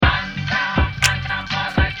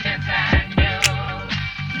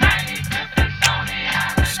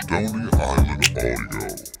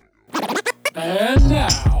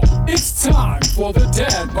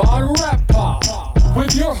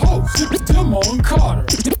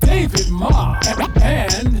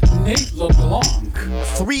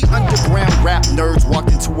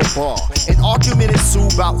bar. An argument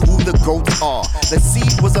ensued about who the GOATs are. The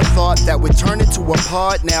seed was a thought that would turn into a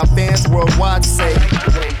pod. Now fans worldwide say,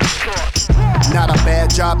 not a bad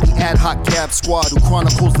job, the ad hoc cab squad who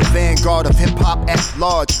chronicles the vanguard of hip-hop at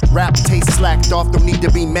large. Rap taste slacked off, don't need to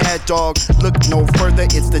be mad, dog. Look no further,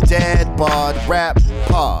 it's the Dad Bod Rap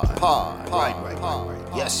Pod. Right.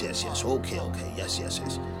 Yes. Okay. Yes.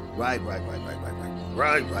 Right.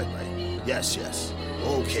 Yes.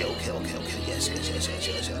 Okay.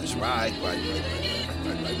 Yes. Right.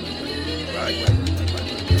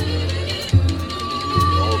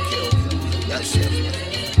 Okay. Yes. Yes.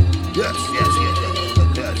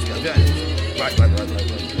 Right. Okay.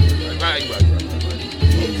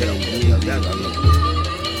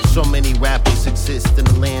 So many rappers exist in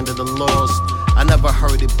the land of the lost. I never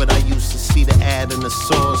heard it, but I used to see the ad in the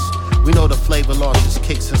source. We know the flavor lost its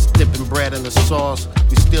kicks us dipping bread in the sauce.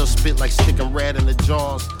 We still spit like sticking red in the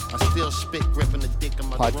jaws. I still spit gripping the dick in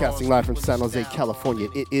my Podcasting live from San Jose, California.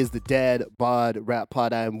 It is the Dad Bod Rap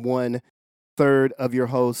Pod. I am 1/3 of your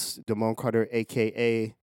host, Damone Carter,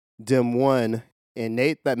 a.k.a. Dim 1. And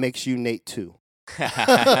Nate, that makes you Nate 2.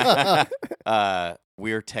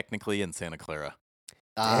 We're technically in Santa Clara.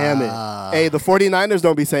 Damn it. Hey, the 49ers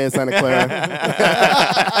don't be saying Santa Clara.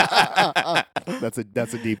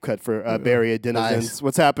 That's a deep cut for Barry at Denizens. Nice.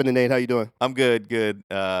 What's happening, Nate? How you doing? I'm good. It's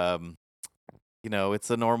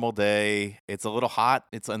a normal day. It's a little hot.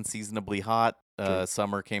 It's unseasonably hot.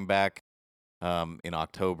 Summer came back in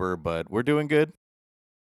October, but we're doing good.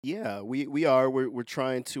 Yeah, we are. We're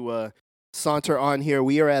trying to saunter on here.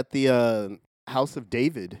 We are at the House of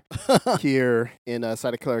David here in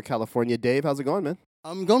Santa Clara, California. Dave, how's it going, man?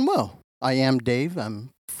 I'm going well. I am Dave. I'm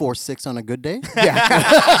 4'6" on a good day. Yeah.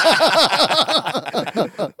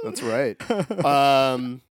 That's right.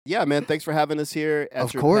 Yeah, man, thanks for having us here at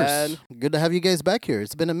Of your course. pad. Good to have you guys back here.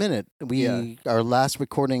 It's been a minute. Our last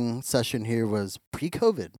recording session here was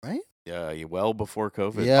pre-COVID, right? Yeah, well before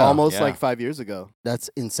COVID. Yeah. Almost like 5 years ago. That's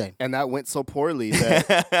insane. And that went so poorly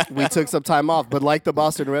that we took some time off. But like the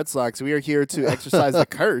Boston Red Sox, we are here to exercise the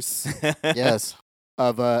curse Yes.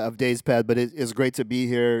 of Dave's Pad. But it's great to be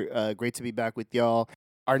here. Great to be back with y'all.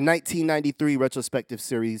 Our 1993 retrospective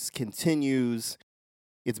series continues.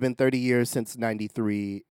 It's been 30 years since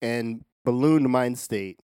 93. And Balloon Mind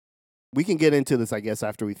State. We can get into this, I guess,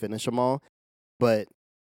 after we finish them all. But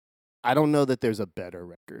I don't know that there's a better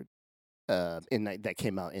record that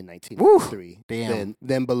came out in 1993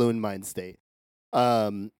 than Balloon Mind State.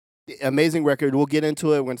 Amazing record. We'll get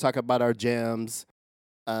into it. We're going to talk about our jams,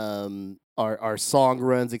 our song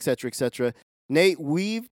runs, et cetera, Nate,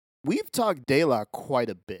 we've talked De La quite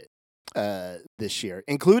a bit this year,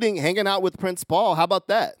 including hanging out with Prince Paul. How about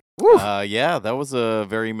that? Yeah, that was a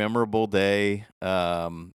very memorable day.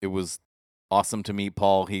 It was awesome to meet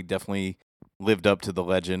Paul. He definitely lived up to the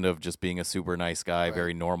legend of just being a super nice guy, Right.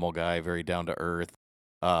 very normal guy, very down to earth.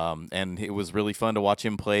 And it was really fun to watch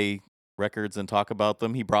him play records and talk about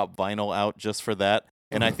them. He brought vinyl out just for that.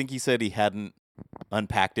 And I think he said he hadn't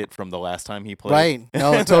unpacked it from the last time he played. Right.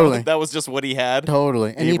 No, totally. That was just what he had.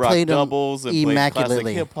 Totally. And he brought played doubles and played classic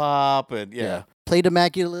immaculately. hip hop and yeah. Played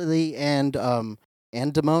immaculately, and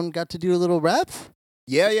Damone got to do a little rap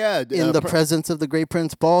Yeah. in the presence of the great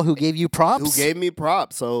Prince Paul, who gave you props. Who gave me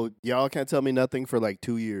props. So y'all can't tell me nothing for like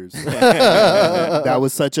 2 years. That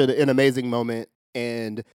was such an amazing moment.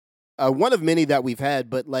 And one of many that we've had,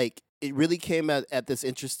 but like it really came at this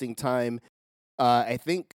interesting time. I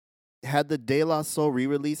think had the De La Soul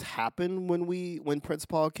re-release happen when Prince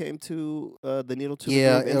Paul came to the Needle to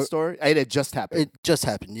the Groove in-store? It had just happened. It just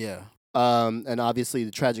happened, yeah. And obviously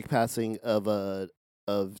the tragic passing of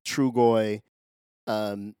Trugoy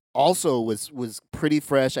also was pretty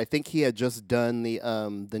fresh. I think he had just done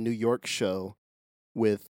the New York show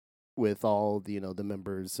with all the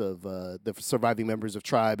members of the surviving members of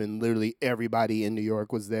Tribe, and literally everybody in New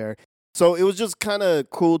York was there. So it was just kind of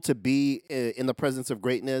cool to be in the presence of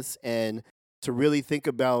greatness and to really think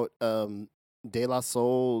about De La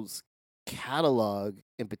Soul's catalog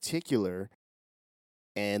in particular.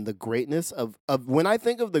 And the greatness of when I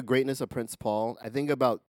think of the greatness of Prince Paul, I think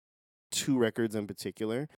about two records in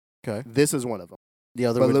particular. Okay. This is one of them. The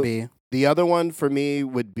other would be The other one for me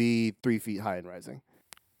would be 3 Feet High and Rising.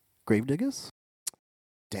 Gravediggers?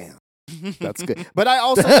 Damn. That's good. But I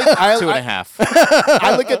also think 2.5.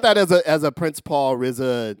 I look at that as a Prince Paul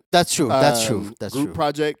RZA That's true. That's true. That's group true.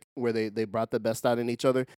 project where they brought the best out in each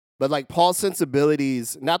other. But like Paul's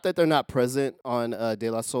sensibilities, not that they're not present on De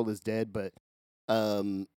La Soul is Dead, but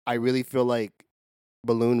I really feel like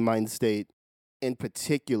Balloon Mind State in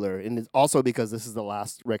particular, and it's also because this is the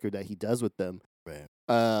last record that he does with them. Right.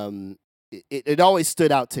 it always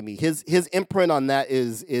stood out to me. His imprint on that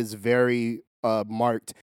is very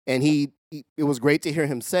marked, and it was great to hear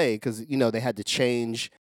him say, because they had to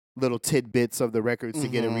change little tidbits of the records to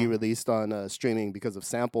get it re-released on streaming because of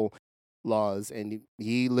sample laws, and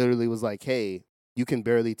he literally was like, "Hey, you can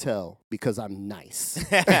barely tell because I'm nice,"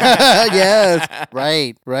 Yes.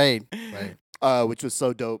 Right. which was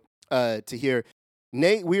so dope to hear.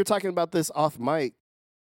 Nate, we were talking about this off mic.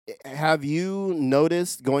 Have you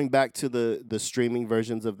noticed, going back to the streaming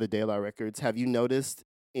versions of the De La records, have you noticed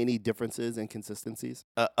any differences and consistencies?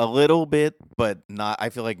 A little bit, but not. I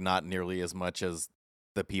feel like not nearly as much as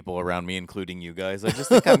the people around me, including you guys. I just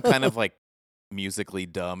think I'm kind of like musically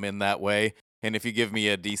dumb in that way. And if you give me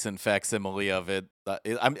a decent facsimile of it,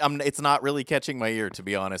 it's not really catching my ear, to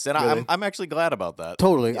be honest. And Really? I'm actually glad about that.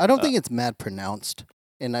 Totally. I don't think it's mad pronounced.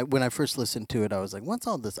 And when I first listened to it, I was like, "What's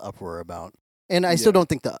all this uproar about?" And I still don't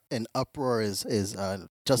think an uproar is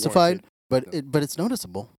justified, Warranted. but it's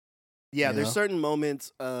noticeable. Yeah, You there's know? certain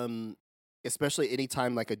moments, especially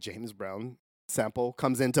anytime like a James Brown sample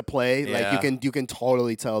comes into play, like Yeah. you can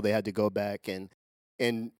totally tell they had to go back and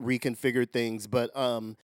reconfigure things. But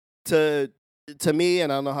to me,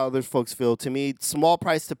 and I don't know how other folks feel, to me, small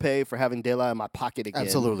price to pay for having De La in my pocket again.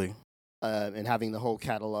 Absolutely. And having the whole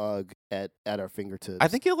catalog at our fingertips. I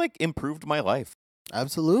think it like improved my life.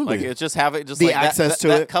 Absolutely. Like it's just having just The like access to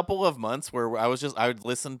that it. couple of months where I would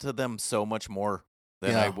listen to them so much more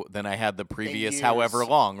than Yeah. than I had the previous years. however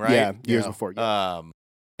long, right? Yeah, years Yeah. before. Yeah.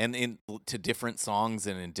 And to different songs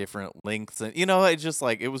and in different lengths, and it just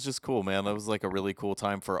like it was just cool, man. It was like a really cool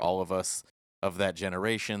time for all of us of that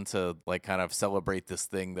generation to like kind of celebrate this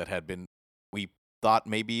thing that had been, we thought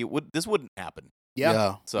maybe this wouldn't happen.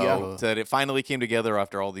 Yeah. So that it finally came together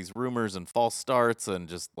after all these rumors and false starts and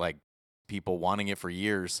just like people wanting it for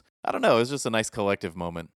years. I don't know. It was just a nice collective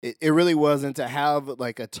moment. It really was, and to have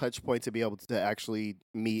like a touch point to be able to actually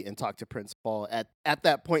meet and talk to Prince Paul at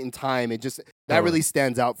that point in time, it just that really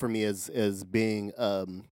stands out for me as being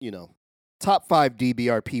top 5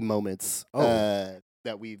 DBRP moments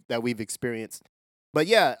that we've experienced. But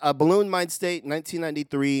yeah, Balloon Mind State,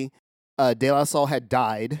 1993. De La Soul had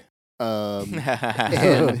died,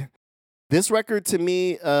 and this record to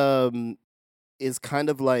me is kind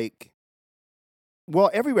of like, well,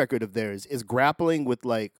 every record of theirs is grappling with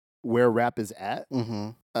like where rap is at,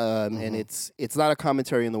 and it's not a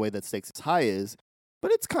commentary in the way that Stakes Is High is,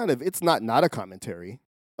 but it's not a commentary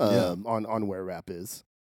on where rap is.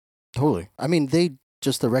 Totally. I mean, the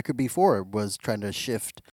record before was trying to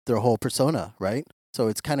shift their whole persona, right? So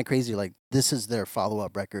it's kind of crazy. Like, this is their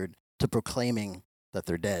follow-up record to proclaiming that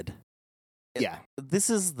they're dead. Yeah, This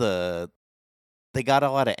is they got a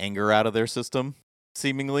lot of anger out of their system,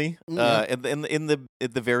 seemingly. Yeah. At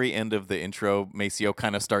the very end of the intro, Maceo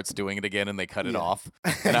kind of starts doing it again, and they cut it Yeah. off.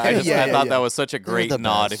 And I thought that was such a great the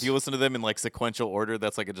nod. best. If you listen to them in like sequential order,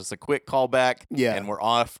 that's like just a quick callback. Yeah. And we're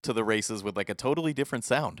off to the races with like a totally different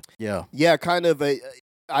sound. Yeah. yeah, kind of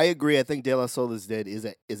I agree. I think De La Soul is Dead is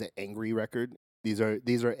an angry record. These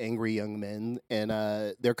are angry young men, and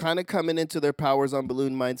they're kind of coming into their powers on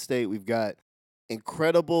Balloon Mind State. We've got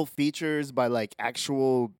incredible features by like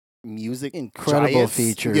actual music Incredible giants.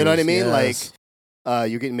 features. You know what I mean? Yes. Like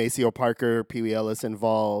you're getting Maceo Parker, Pee Wee Ellis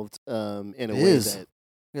involved in a It way is.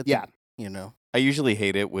 that Yeah. You know. I usually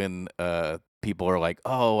hate it when people are like,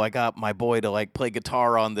 "Oh, I got my boy to like play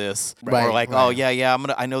guitar on this," Right, or like, "Oh right. yeah,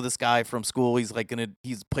 I know this guy from school. He's like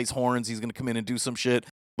he plays horns. He's gonna come in and do some shit."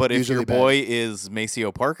 But if Usually your bad. boy is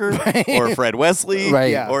Maceo Parker Right. or Fred Wesley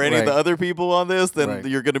Right. Yeah. or any of the right. other people on this, then Right.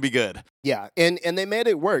 you're gonna be good. Yeah, and they made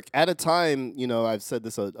it work at a time. I've said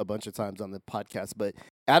this a bunch of times on the podcast, but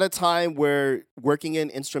at a time where working in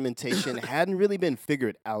instrumentation hadn't really been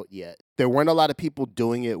figured out yet. There weren't a lot of people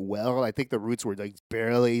doing it well. I think the Roots were like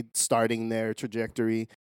barely starting their trajectory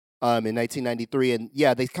in 1993, and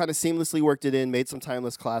yeah, they kind of seamlessly worked it in, made some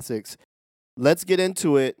timeless classics. Let's get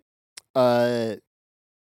into it.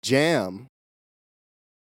 Jam.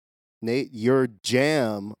 Nate, your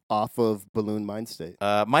jam off of Balloon Mind State.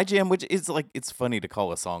 My jam, which is like, it's funny to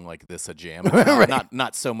call a song like this a jam. Right.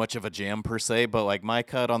 Not so much of a jam per se, but like my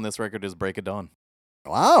cut on this record is Break of Dawn.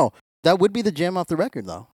 Wow. That would be the jam off the record,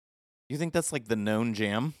 though. You think that's like the known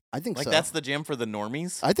jam? I think Like so. that's the jam for the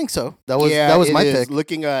normies? I think so. That was it my is. pick.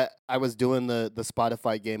 Looking at, I was doing the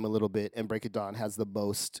Spotify game a little bit, and Break of Dawn has the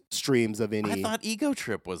most streams of any. I thought Ego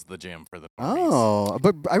Trip was the jam for the normies. Oh,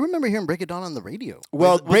 but I remember hearing Break It Down on the radio.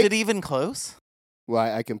 Well, was it even close?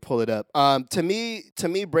 Well, I can pull it up. To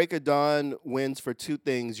me, Break of Dawn wins for two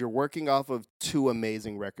things. You're working off of two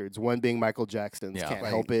amazing records. One being Michael Jackson's Yeah. "Can't Right,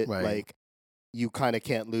 Help It." right. Like, you kind of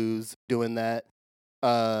can't lose doing that.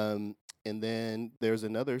 And then there's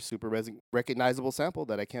another super recognizable sample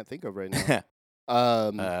that I can't think of right now.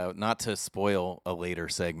 Not to spoil a later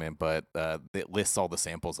segment, but it lists all the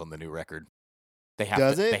samples on the new record. They have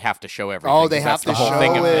Does to, it? They have to show everything. Oh, they 'cause have that's to the whole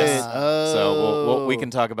thing show of this. it. So we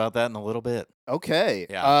can talk about that in a little bit. Okay.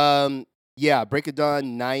 Yeah. Break It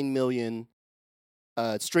Dawn, 9 million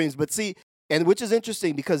streams. But see, and which is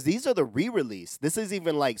interesting because these are the re-release. This is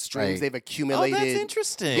even like streams Right. they've Oh, accumulated. that's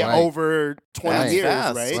interesting. Yeah, Right. over 20 That's years,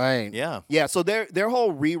 fast. right? Right. Yeah. Yeah, so their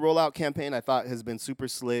whole re-rollout campaign I thought has been super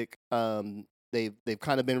slick. They've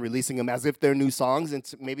kind of been releasing them as if they're new songs, and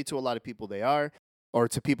maybe to a lot of people they are, or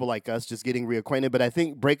to people like us just getting reacquainted. But I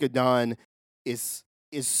think Break of Dawn is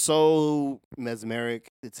so mesmeric.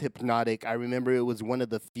 It's hypnotic. I remember it was one of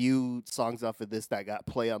the few songs off of this that got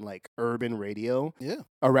play on like urban radio Yeah.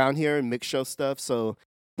 around here and mix show stuff. So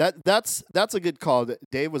that's a good call.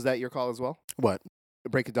 Dave, was that your call as well? What?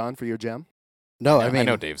 Break of Dawn for your jam? No, Yeah, I mean I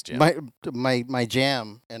know Dave's jam. My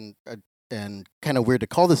jam and kind of weird to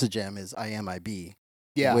call this a jam is I Am I Be.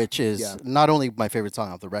 Yeah. Which is yeah. not only my favorite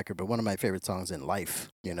song off the record, but one of my favorite songs in life.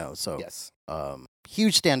 So Yes.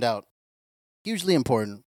 huge standout, hugely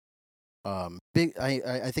important. Big.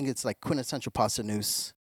 I think it's like quintessential pasta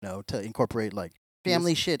news. To incorporate like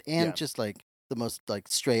family shit and yeah. just like the most like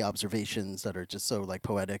stray observations that are just so like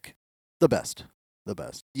poetic. The best.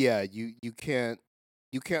 Yeah, you can't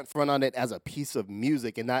front on it as a piece of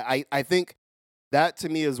music, and I think that to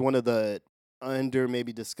me is one of the under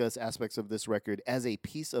maybe discussed aspects of this record as a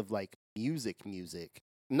piece of like music.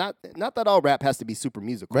 Not that all rap has to be super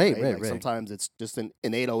musical, Right. Like sometimes it's just an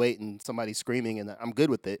 808 and somebody screaming, and I'm good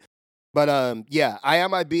with it. But yeah, I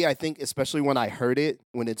Am I Be. I think especially when I heard it,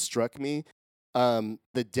 when it struck me,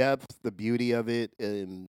 the depth, the beauty of it.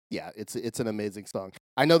 Yeah, it's an amazing song.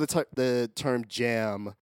 I know the term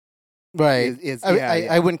jam. Right.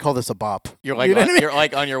 I wouldn't call this a bop. You're like You know what I mean? you're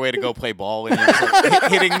like on your way to go play ball and you're just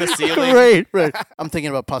like hitting the ceiling. Right. I'm thinking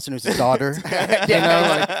about Pasanusa's daughter,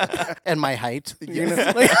 and my height.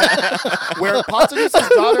 Where Pontanusa's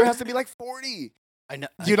daughter has to be like 40. I know.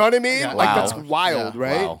 You know what I mean? Yeah. Like Wow. that's wild, Yeah.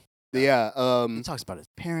 right? Wow. Yeah. He talks about his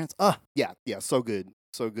parents. Yeah. So good.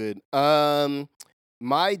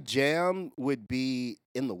 My jam would be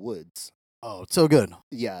In the Woods. Oh, it's so good.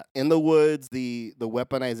 Yeah, In the Woods, the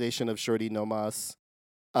weaponization of Shorty No Mas.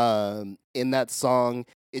 In that song,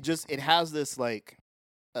 it has this like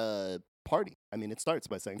party. I mean, it starts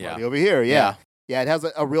by saying party over here. Yeah. It has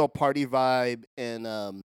a real party vibe,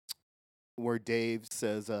 and where Dave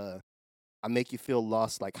says, I make you feel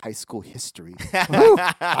lost like high school history.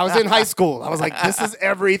 I was in high school. I was like, this is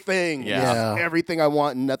everything. Yeah. This is everything I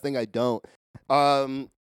want and nothing I don't.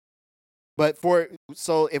 But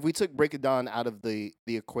so if we took Break It Dawn out of the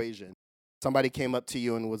equation, somebody came up to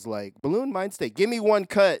you and was like, Balloon Mind State, give me one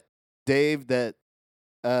cut, Dave, that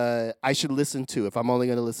I should listen to if I'm only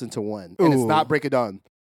going to listen to one. And it's not Ooh. Break It Dawn.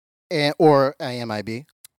 Or I Am I Be.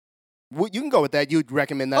 Well, you can go with that. You'd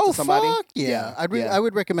recommend that to somebody? Fuck yeah. I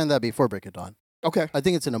would recommend that before Break It Dawn. Okay. I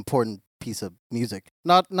think it's an important piece of music.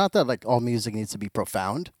 Not that like all music needs to be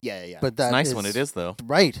profound, Yeah. but that It's nice is when it is though.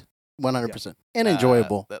 right. 100% and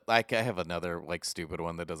enjoyable. Like I have another like stupid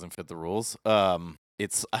one that doesn't fit the rules.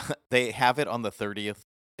 It's they have it on the 30th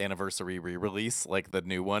anniversary re-release, like the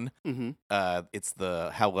new one. Mm-hmm. It's the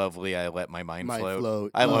How Lovely I Let My Mind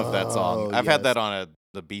Float. I I love that song. I've had yes. that on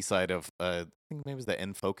the B-side of I think maybe it was the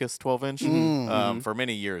N Focus 12-inch Mhm. for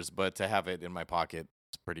many years, but to have it in my pocket,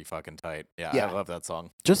 it's pretty fucking tight. Yeah, Yeah. I love that song.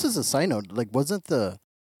 Just as a side note, like wasn't the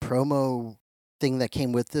promo thing that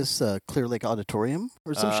came with this Clear Lake Auditorium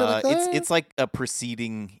or some shit like that? It's like a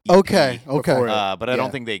preceding EP, okay. before it. but I Yeah.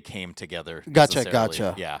 don't think they came together. Gotcha, necessarily.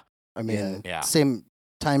 gotcha. Yeah. I mean, Yeah. same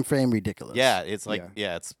time frame, ridiculous. Yeah, it's like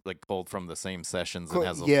Yeah. it's like pulled from the same sessions. Cool. It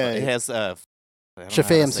has Yeah. it has I don't know how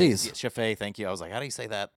Chaffee to say it. MCs. Yeah, Chaffee, thank you. I was like, how do you say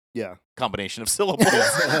that Yeah. combination of syllables?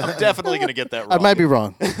 I'm definitely gonna get that wrong. I might be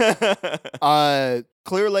wrong.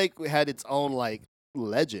 Clear Lake had its own like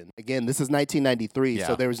legend. Again, this is 1993, so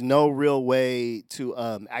Yeah. there was no real way to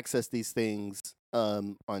access these things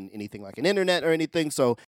on anything like an internet or anything.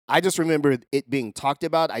 So I just remember it being talked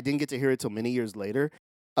about. I didn't get to hear it till many years later.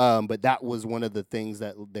 But that was one of the things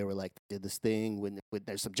that they were like, did this thing when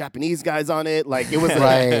there's some Japanese guys on it. Like it was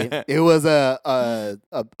Right. it was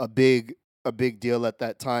a big deal at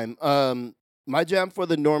that time. My jam for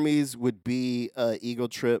the normies would be Eagle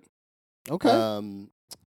Trip. Okay.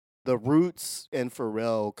 The Roots and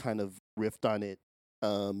Pharrell kind of riffed on it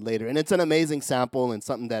later. And it's an amazing sample and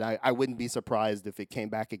something that I wouldn't be surprised if it came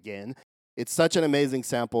back again. It's such an amazing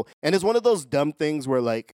sample. And it's one of those dumb things where,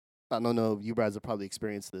 like, I don't know, you guys have probably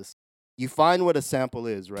experienced this. you find what a sample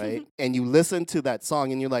is, right? And you listen to that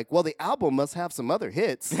song, and you're like, well, the album must have some other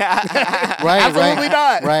hits. Absolutely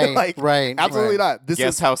not. Right, Like, right. absolutely right. not. This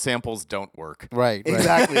Guess is how samples don't work. Right.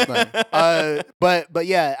 exactly. Right. But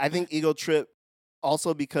yeah, I think Ego Trip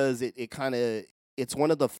also because it's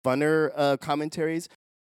one of the funner commentaries.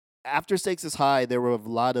 After Stakes is High, there were a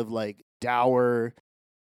lot of like dour,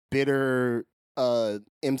 bitter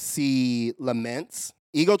MC laments.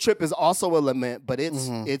 Ego Trip is also a lament, but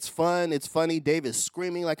it's fun, it's funny. Dave is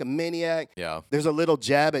screaming like a maniac. Yeah. There's a little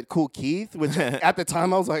jab at Cool Keith, which at the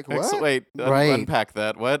time I was like, what? Wait, Right. unpack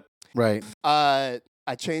that. What? Right. I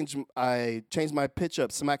changed my pitch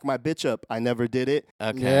up, smack my bitch up. I never did it.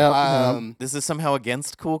 Okay. Yeah. This is somehow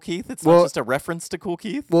against Cool Keith? It's Well- not just a reference to Cool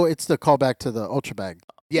Keith? Well, it's the callback to the Ultra Bag.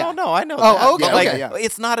 Yeah. No, I know Oh, that. okay, But, like, okay, yeah.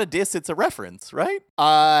 it's not a diss, it's a reference, right?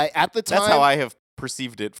 At the time, That's how I have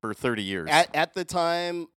perceived it for 30 years. at the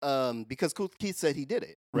time, because Cool Keith said he did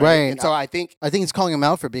it, Right. And so I think, he's calling him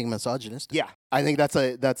out for being misogynist. yeah, I think that's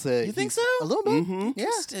a. You think so? A little bit. Mm-hmm. Yeah.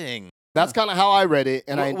 Interesting. That's kind of how I read it,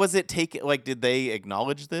 and Was it did they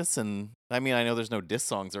acknowledge this? And I mean, I know there's no diss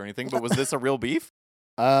songs or anything, but was this a real beef?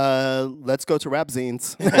 let's go to Rap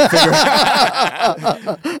Zines.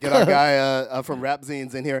 Get our guy from Rap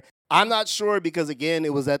Zines in here. I'm not sure because again,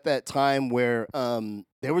 it was at that time where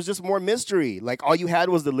there was just more mystery. Like all you had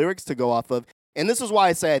was the lyrics to go off of, and this is why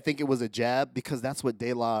I say I think it was a jab because that's what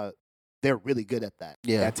De La. They're really good at that.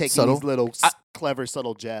 Yeah, at taking subtle. these little clever,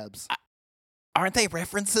 subtle jabs. Aren't they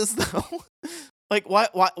references though? Like why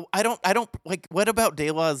I don't like what about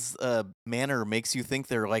De La's manner makes you think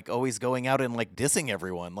they're like always going out and like dissing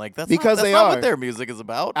everyone? Like that's Because not they what are. their music is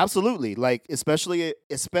about. Absolutely, like especially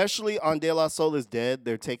on De La Soul is Dead,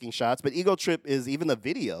 they're taking shots. But Ego Trip is even the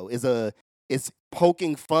video is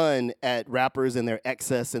poking fun at rappers and their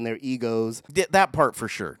excess and their egos. That part for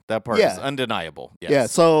sure. That part Yeah. is undeniable. Yes. Yeah,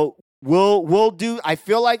 so we'll do. I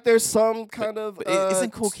feel like there's some kind of But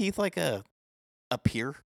isn't Cool Keith like a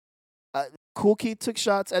peer? Cool Keith took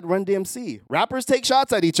shots at Run DMC. Rappers take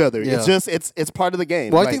shots at each other. Yeah. It's just it's part of the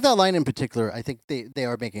game. Well, I Like, think that line in particular, I think they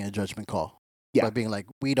are making a judgment call. Yeah. By being like,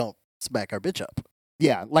 we don't smack our bitch up.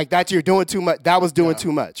 yeah, like that you're doing too much. That was doing Yeah.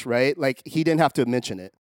 too much, right? Like he didn't have to mention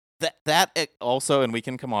it. That also, and we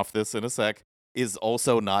can come off this in a sec, is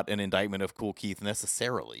also not an indictment of Cool Keith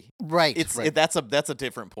necessarily. Right. It's right. that's a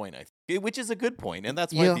different point, I think, which is a good point, and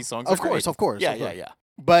that's why Yeah, these songs of are course, great. of course. Yeah, of yeah, course. yeah.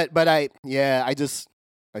 But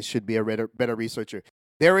I should be a better researcher.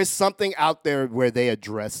 There is something out there where they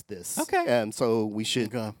address this. Okay. So we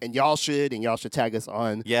should, Okay. and y'all should tag us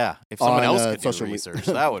on. Yeah, if someone On, else could do social research,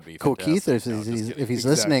 that would be Cool Keith, fantastic. if No, he's, just kidding. if he's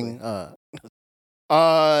Exactly. listening,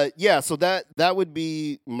 Yeah. So that would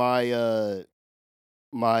be my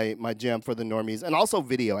my jam for the normies, and also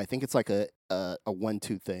video. I think it's like a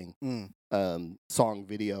 1-2 thing. Song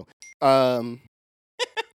video.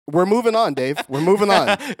 We're moving on, Dave. We're moving on.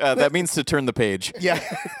 That means to turn the page. Yeah.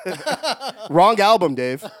 Wrong album,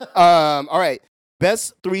 Dave. All right.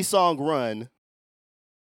 Best 3-song run.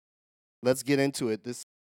 Let's get into it.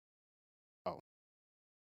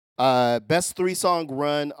 Best 3-song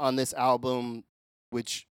run on this album,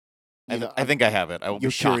 which I think I have it. I will be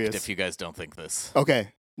You're shocked curious. if you guys don't think this. Okay.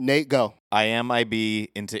 Nate, go. I Am IB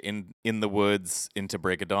into In the Woods into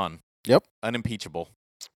Break of Dawn. Yep. Unimpeachable.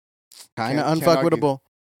 kind of Can't unfuckwittable.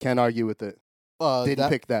 Can't argue with it. Didn't That,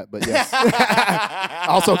 pick that, but yes.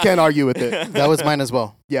 Also can't argue with it. that was mine as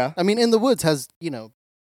well. Yeah. I mean, In the Woods has, Yeah.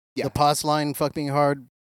 the pos line, fuck being hard,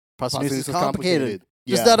 prostitutes is complicated.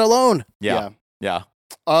 Just Yeah. that alone. Yeah. Yeah.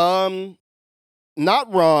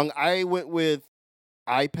 Not wrong. I went with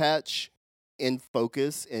Eye Patch, In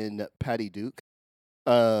Focus, and Patty Duke.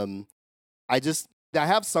 I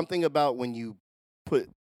have something about when you put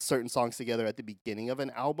certain songs together at the beginning of an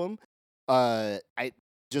album. I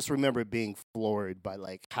just remember being floored by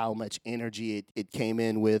like how much energy it came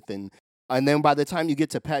in with, and then by the time you get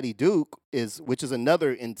to Patty Duke, which is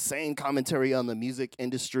another insane commentary on the music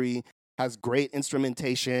industry, has great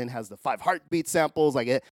instrumentation, has the 5 heartbeat samples, like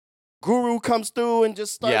it. Guru comes through and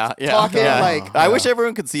just starts talking like I wish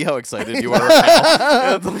everyone could see how excited you are right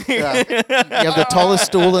now. You have the tallest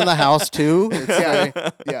stool in the house, too. yeah,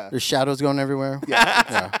 There's shadows going everywhere.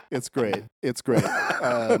 yeah. It's great. It's great.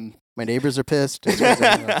 My neighbors are pissed.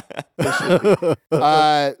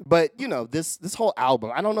 But this whole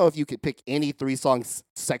album, I don't know if you could pick any 3-song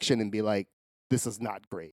section and be like, this is not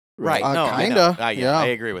great. Right. Uh, No, I know. kinda, Yeah, I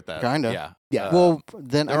yeah. agree with that. Kinda. Yeah. Yeah. Well,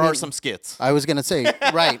 then there I mean, are some skits. I was gonna say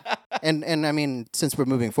right, and I mean, since we're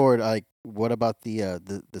moving forward, like, what about the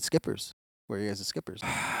skippers? Where are you guys the skippers?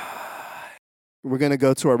 We're going to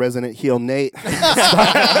go to our resident heel, Nate.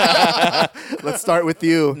 Let's start with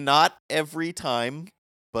you. Not every time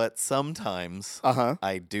but sometimes Uh-huh.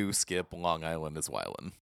 I do skip Long Island is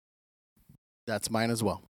Wildin'. That's mine as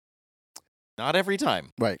well. Not every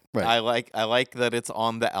time. Right. I like that it's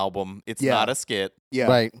on the album. It's Yeah. not a skit. Yeah.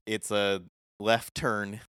 Right. It's a left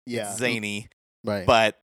turn. Yeah. It's zany, Right.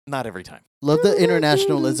 but not every time. Love the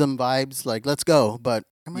internationalism vibes. Like, let's go. But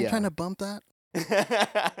am I Yeah. trying to bump that?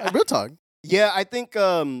 Real talk. Yeah, I think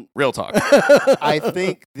Real talk. I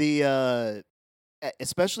think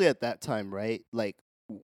especially at that time, right? Like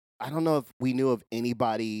I don't know if we knew of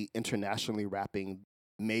anybody internationally rapping.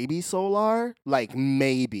 Maybe Solar, like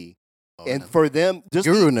maybe. Oh, And no. for them, just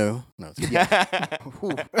Guru knew. No, it's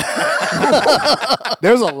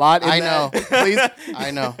there's a lot in I that. know. Please,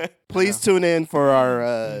 I know. please tune in for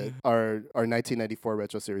our 1994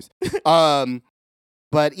 retro series.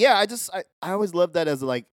 But yeah, I always love that as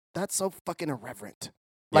like that's so fucking irreverent.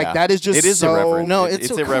 Like Yeah. that is just It is so irreverent. No, It's it's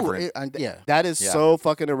so irreverent. Cool. Yeah. That is Yeah. so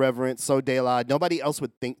fucking irreverent, so de la. Nobody else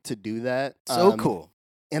would think to do that. So cool.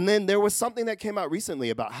 And then there was something that came out recently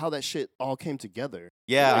about how that shit all came together.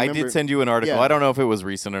 Yeah, I remember- did send you an article. Yeah. I don't know if it was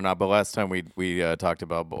recent or not, but last time we talked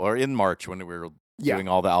about, or in March when we were Yeah. doing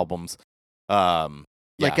all the albums.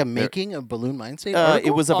 Like yeah, a making of Balloon Mind State It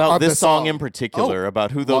article? was about the this song song. in particular,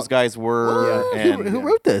 about who those guys were, Whoa, and who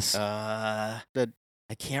wrote this? I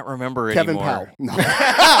can't remember Kevin anymore. Powell. No.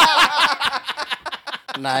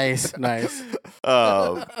 Nice.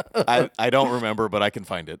 I don't remember, but I can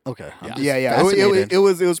find it. Okay. I'm Yeah. just Yeah. fascinated. It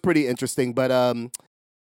was pretty interesting, but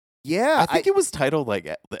yeah, I think it was titled like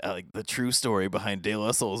the true story behind De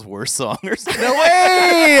La Soul's worst song or something. No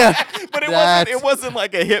way! But That's- it wasn't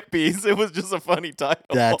like a hit piece. It was just a funny title.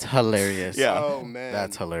 That's hilarious. Yeah. Oh man,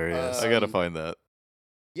 That's hilarious. I gotta find that.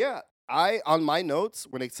 Yeah, on my notes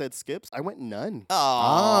when it said skips, I went none.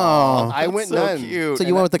 Oh. I that's went so none. cute. So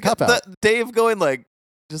you went with the cop out. Dave going like,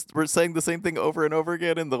 just we're saying the same thing over and over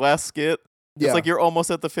again in the last skit. Yeah. It's like you're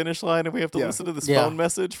almost at the finish line and we have to Yeah. listen to this Yeah. phone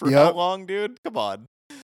message for Yep. how long, dude? Come on.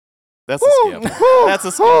 That's a Woo, skip. woo, That's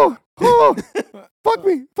a skip. woo, woo. Fuck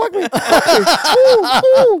me. Fuck me. Woo,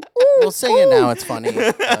 woo, woo, We'll sing it woo. now. It's funny.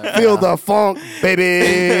 Feel the funk,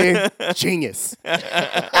 baby. Genius.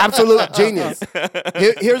 Absolute genius.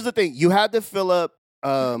 Here's the thing. You had to fill up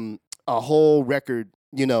a whole record,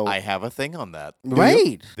 you know. I have a thing on that.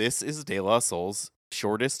 Right. This is De La Soul's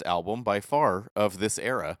shortest album by far of this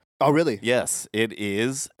era. Oh, really? Yes, it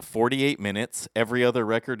is 48 minutes. Every other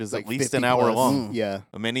record is Like at least 50 an hour plus. long. Yeah.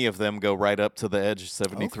 Many of them go right up to the edge,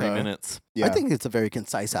 73 Okay. minutes. Yeah. I think it's a very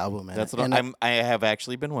concise album, man. That's what And I have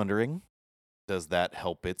actually been wondering. Does that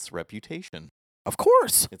help its reputation? of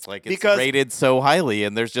course. It's like it's Because- rated so highly,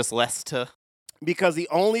 and there's just less to. Because the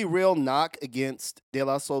only real knock against De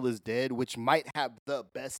La Soul is Dead, which might have the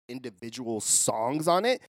best individual songs on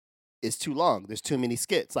it, is too long. There's too many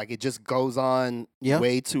skits. Like it just goes on Yeah.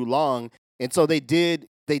 way too long. And so they did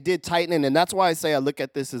tighten it, and that's why I say I look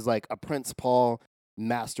at this as like a Prince Paul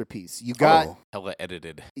masterpiece. You got Oh, Hella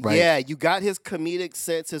edited. Right. yeah, you got his comedic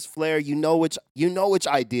sense, his flair. You know which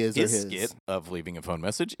ideas are His his. skit of leaving a phone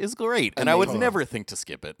message is great, and I would Amazing. never think to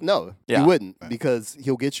skip it. No, Yeah. you wouldn't Right. because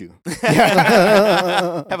he'll get you.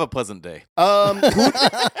 Have a pleasant day.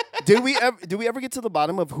 Did we ever get to the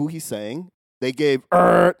bottom of who he's saying? They gave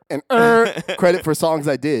and credit for songs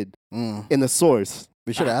I did in the source.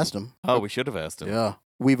 we should have asked him. Oh, we should have asked him. Yeah.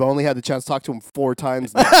 We've only had the chance to talk to him 4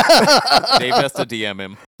 times now. Dave has to DM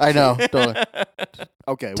him. I know. Totally.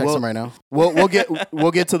 Okay, Text him right now. we'll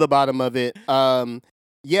get to the bottom of it.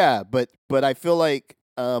 Yeah, but I feel like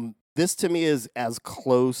this to me is as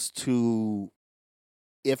close to,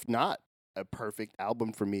 if not a perfect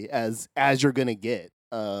album for me, as you're gonna get.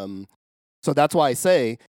 So that's why I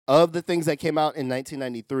say of the things that came out in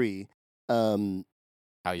 1993,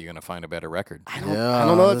 How are you gonna find a better record? I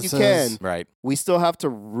don't know if you this can. is- Right. We still have to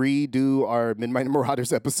redo our Midnight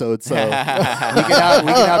Marauders episode, so we can have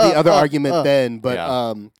the other argument then. But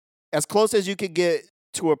Yeah. as close as you could get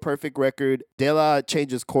to a perfect record, De La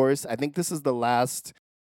changes course. I think this is the last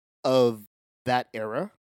of that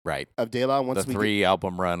era Right. of De La. Once The we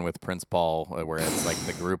 3-album run with Prince Paul, where it's like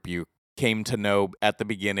the group you came to know at the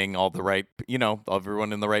beginning, all the right,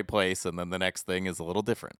 everyone in the right place, and then the next thing is a little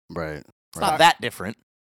different. Right. It's not that different,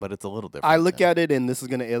 but it's a little different. I look at it, and this is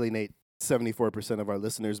going to alienate 74% of our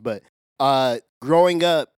listeners, but growing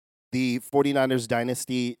up, the 49ers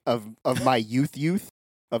dynasty of my youth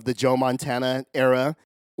of the Joe Montana era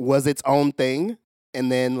was its own thing,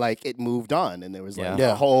 and then like it moved on, and there was like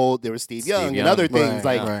Yeah. there was Steve Young and Young, other things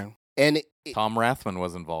Right, like, right. and Tom Rathman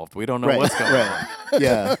was involved. We don't know Right, what's going right.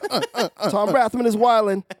 yeah, Tom Rathman is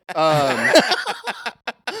wildin'.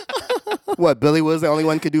 What, Billy was the only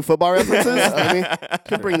one could do football references? I mean,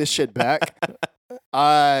 can bring this shit back.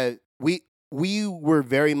 we were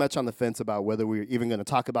very much on the fence about whether we were even going to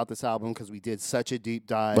talk about this album because we did such a deep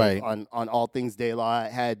dive on all things De La. I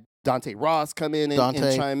had Dante Ross come in and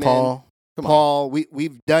chime Paul. in. Paul,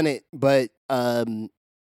 we've done it, but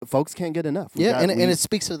folks can't get enough. And it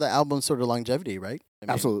speaks to the album's sort of longevity, right? I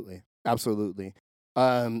mean, Absolutely.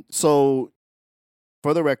 So,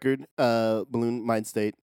 for the record, Balloon Mind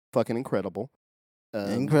State, fucking incredible.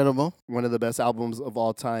 Incredible. One of the best albums of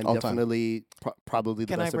all time. Definitely, probably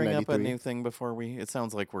the Can I best of bring 93. up a new thing before we? It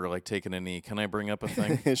sounds like we're like taking a knee. Can I bring up a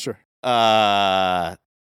thing? Sure.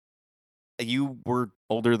 You were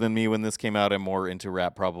older than me when this came out and more into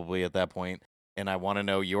rap probably at that point, and I want to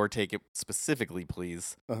know your take specifically,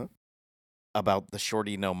 please, about the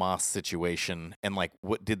Shorty No Mas situation and like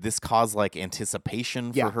what did this cause like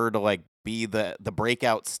anticipation for her to like be the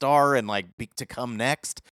breakout star and like to come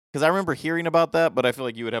next? Because I remember hearing about that, but I feel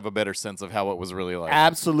like you would have a better sense of how it was really like.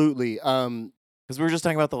 Absolutely. Because we were just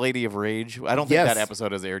talking about the Lady of Rage. I don't think that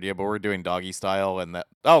episode has aired yet, but we're doing Doggy Style and that.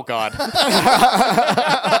 Oh God!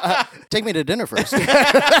 Take me to dinner first. The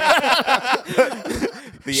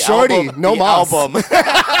Shorty album, No the Mas. album.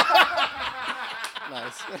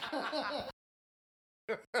 Nice.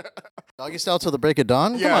 Doggy style till the break of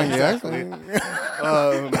dawn? Yeah, Come on,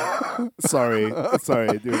 exactly.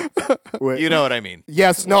 Sorry, dude. Wait. You know what I mean?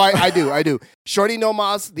 Yes, no, I do. Shorty No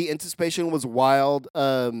Mas, the anticipation was wild.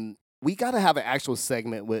 We got to have an actual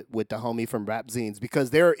segment with the homie from Rap Zines because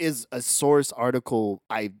there is a source article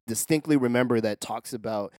I distinctly remember that talks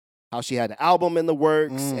about how she had an album in the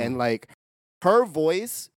works and like her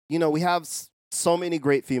voice. You know, we have so many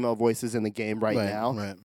great female voices in the game right now.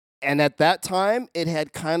 Right. And at that time, it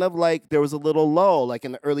had kind of like, there was a little lull. Like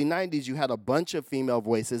in the early 90s, you had a bunch of female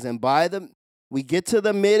voices. And we get to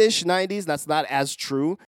the mid-ish 90s, that's not as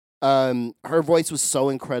true. Her voice was so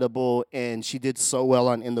incredible and she did so well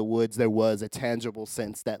on In the Woods. There was a tangible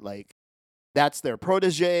sense that like, that's their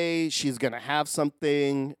protege. She's going to have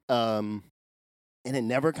something. And it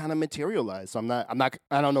never kind of materialized. So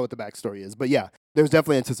I don't know what the backstory is, but yeah, there's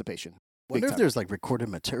definitely anticipation. Wonder if there's like recorded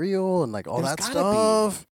material and like all There's that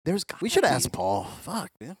gotta stuff. We should be. ask Paul. Fuck,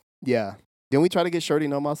 man. Yeah. Didn't we try to get Shorty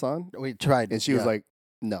No Mas on? We tried. And she was like,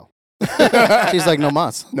 no. She's like, no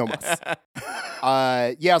mas. No mas.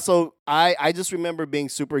 Yeah, so I just remember being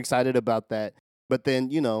super excited about that. But then,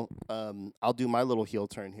 you know, I'll do my little heel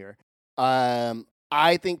turn here.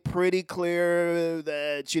 I think pretty clear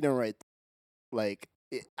that she didn't write. Like,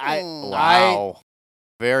 Wow.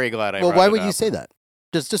 Very glad I Well, brought why it would up. you say that?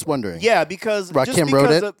 Just wondering. Yeah, because Rakim just wrote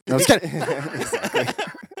because it? of- No, I'm just kidding. Exactly.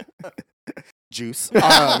 Juice.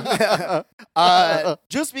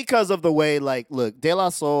 Just because of the way, like, look, De La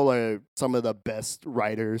Soul are some of the best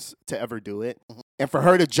writers to ever do it, and for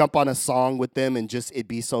her to jump on a song with them and just it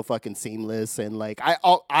be so fucking seamless, and like,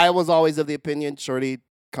 I was always of the opinion, Shorty,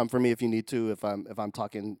 come for me if you need to, if I'm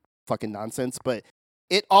talking fucking nonsense, but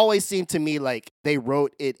it always seemed to me like they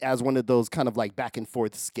wrote it as one of those kind of like back and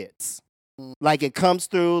forth skits. Like it comes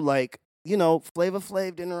through like, you know, Flavor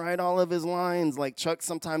Flav didn't write all of his lines. Like Chuck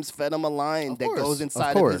sometimes fed him a line that goes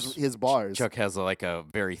inside of his bars. Here. Chuck has like a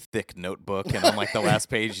very thick notebook, and on like the last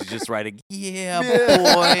page, he's just writing, "Yeah,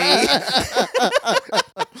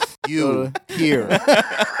 boy, you here."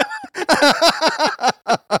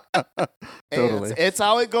 Totally. It's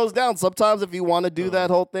how it goes down. Sometimes if you want to do that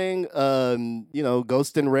whole thing, you know,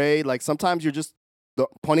 Ghost and Ray, like sometimes you're just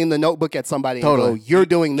pointing the notebook at somebody and go, you're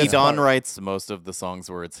doing this. Don part. writes most of the songs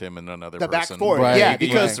where it's him and another the person. back four. Right. Yeah,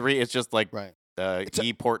 because it's just like Right.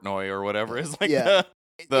 E. Portnoy or whatever is like Yeah.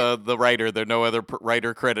 the writer. There's no other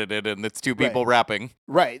writer credited, and it's two people rapping.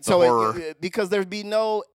 Right. The So horror. because there'd be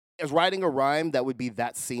no as writing a rhyme that would be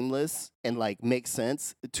that seamless and like make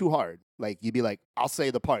sense, too hard. Like you'd be like, I'll say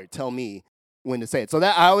the part, tell me when to say it. So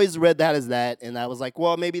that I always read that as that, and I was like,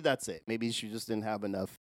 well, maybe that's it. Maybe she just didn't have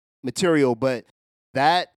enough material. But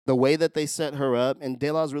the way that they set her up, and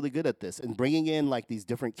De La's really good at this, and bringing in like these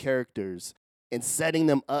different characters and setting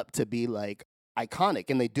them up to be like iconic,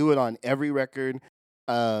 and they do it on every record.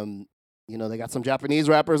 You know, they got some Japanese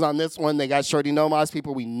rappers on this one. They got Shorty No Mas,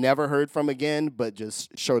 people we never heard from again, but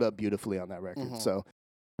just showed up beautifully on that record. So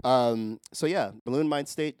yeah, Balloon Mind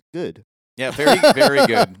State, good. Yeah, very very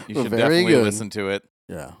good. You should Very definitely good. listen to it.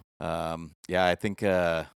 Yeah. Yeah, I think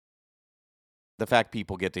the fact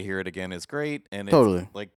people get to hear it again is great, and it's Totally.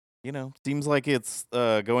 like, you know, seems like it's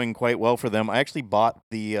going quite well for them. I actually bought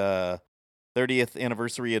the 30th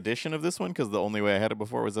anniversary edition of this one because the only way I had it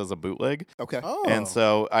before was as a bootleg. Okay. Oh. And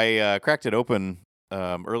so I cracked it open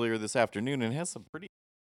earlier this afternoon, and it has some pretty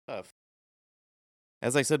stuff.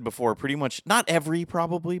 as I said before, pretty much not every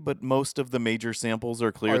probably, but most of the major samples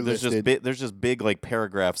are cleared. Are There's just listed. there's just big like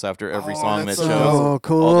paragraphs after every Oh, song that that's so shows So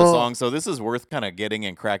cool. all the songs. So this is worth kind of getting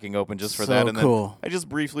and cracking open just for that. So And cool. then I just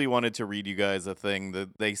briefly wanted to read you guys a thing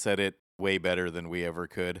that they said it way better than we ever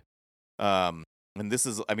could. And this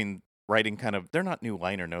is, I mean, writing kind of, they're not new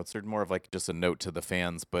liner notes. They're more of like just a note to the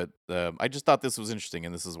fans. But I just thought this was interesting,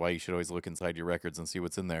 and this is why you should always look inside your records and see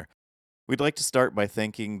what's in there. We'd like to start by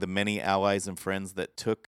thanking the many allies and friends that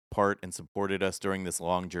took part and supported us during this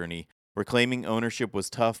long journey. Reclaiming ownership was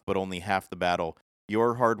tough, but only half the battle.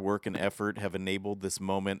 Your hard work and effort have enabled this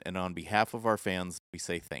moment, and on behalf of our fans, we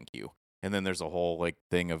say thank you. And then there's a whole like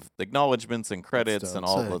thing of acknowledgments and credits dope. and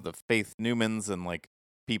all Sick. of the Faith Newmans and like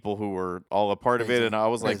people who were all a part of it. Crazy. And I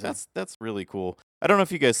was like, Crazy. that's really cool. I don't know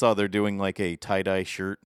if you guys saw they're doing like a tie-dye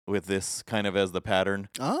shirt with this kind of as the pattern.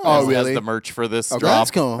 Oh, as, really? as the merch for this Okay. drop.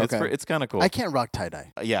 That's cool. It's, Okay. it's kind of cool. I can't rock tie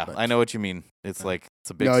dye. Yeah, but- I know what you mean. It's like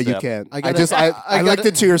it's a big No, you step. can't. I I gotta- just I I looked gotta-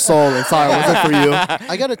 into your soul and saw it wasn't for you.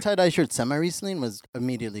 I got a tie dye shirt semi recently and was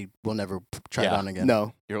immediately will never try it Yeah. on again.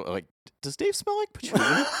 No. You're like, does Dave smell like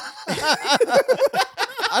patchouli?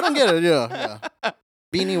 I don't get it. Yeah.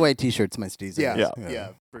 Beanie white t-shirts, my steez. I Yeah, guess. yeah,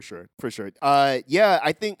 for sure. Yeah,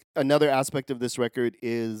 I think another aspect of this record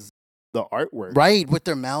is the artwork. Right, with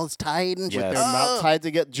their mouths tied and shit. Yes. They're not tied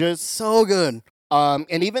to get just So good.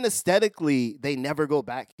 and even aesthetically, they never go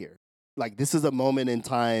back here. Like this is a moment in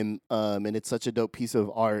time, and it's such a dope piece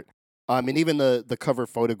of art. And even the cover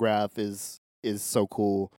photograph is so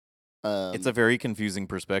cool. It's a very confusing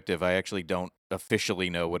perspective. I actually don't officially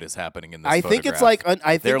know what is happening in this I think it's photograph. like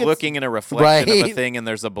I think they're it's, looking in a reflection of a Right. thing, and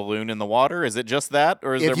there's a balloon in the water. Is it just that,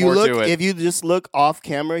 or is If there you more look, to it? if you just look off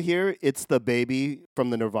camera here, it's the baby from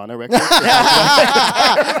the Nirvana record.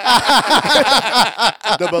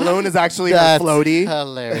 The balloon is actually her That's floaty.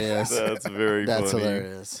 hilarious. That's very That's funny.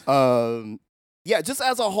 hilarious. Yeah, just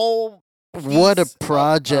as a whole. What a piece of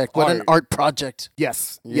project. What an art. art project.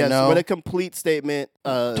 Yes, You yes. know? What a complete statement.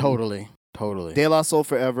 Totally. De La Soul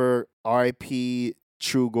forever. R.I.P.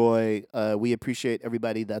 Trugoy. We appreciate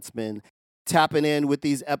everybody that's been tapping in with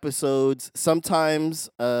these episodes. Sometimes,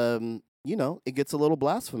 it gets a little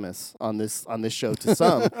blasphemous on this show to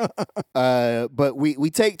some. But we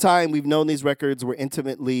take time. We've known these records. We're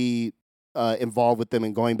intimately involved with them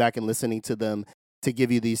and going back and listening to them to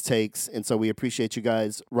give you these takes. And so we appreciate you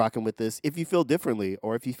guys rocking with this. If you feel differently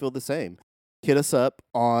or if you feel the same, hit us up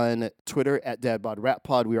on Twitter at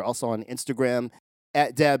DadBodRapPod. We are also on Instagram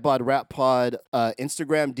at DadBodRapPod.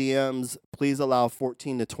 Instagram DMs, please allow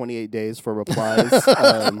 14 to 28 days for replies.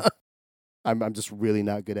 I'm just really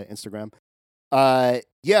not good at Instagram.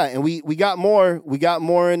 Yeah, and we got more. We got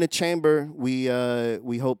more in the chamber. We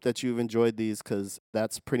hope that you've enjoyed these because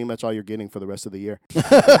that's pretty much all you're getting for the rest of the year.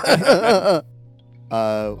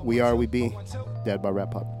 We be Dad by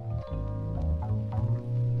Rap Pop.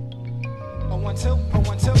 1 2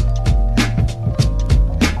 1 2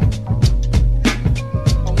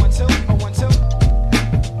 1 2 1 2 1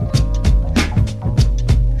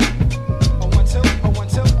 2 1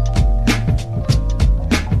 2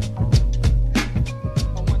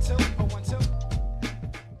 1 2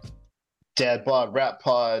 Dad Bod Rap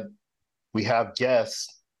Pod. We have guests.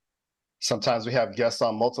 Sometimes we have guests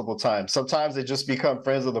on multiple times. Sometimes they just become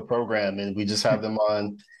friends of the program and we just have them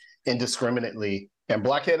on indiscriminately. And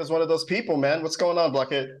Blockhead is one of those people, man. What's going on,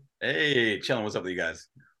 Blockhead? Hey, chilling. What's up with you guys?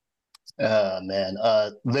 Man,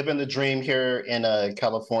 living the dream here in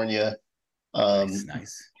California.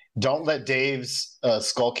 Nice. Don't let Dave's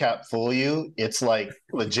skull cap fool you. It's like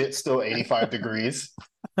legit still 85 degrees.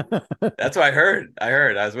 That's what I heard.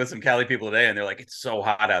 I was with some Cali people today, and they're like, "It's so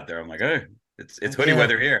hot out there." I'm like, "Oh, it's hoodie Yeah.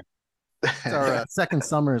 weather here." It's our second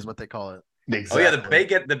summer is what they call it. Exactly. Oh yeah,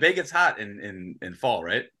 the bay gets hot in fall,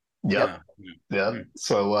 right? Yep. Yeah. Yeah.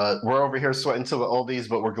 So we're over here sweating to the oldies,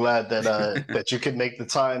 but we're glad that that you could make the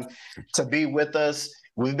time to be with us.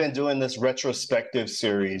 We've been doing this retrospective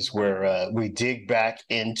series where we dig back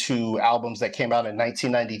into albums that came out in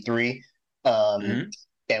 1993.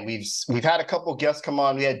 And we've had a couple guests come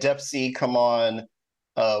on. We had Def C come on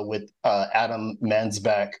with Adam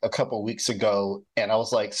Mansbach a couple weeks ago. And I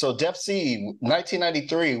was like, so Def C,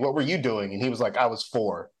 1993, what were you doing? And he was like, I was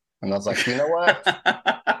 4. And I was like, you know what?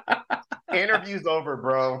 Interview's over,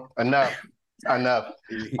 bro. Enough.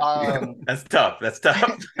 That's tough.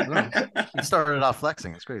 You started off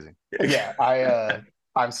flexing. It's crazy. Yeah,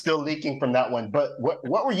 I'm still leaking from that one. But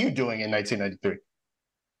what were you doing in 1993?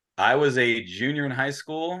 I was a junior in high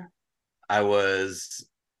school. I was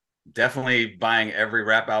definitely buying every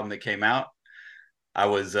rap album that came out.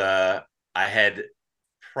 I had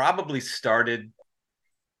probably started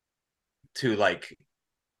to like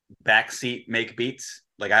backseat make beats.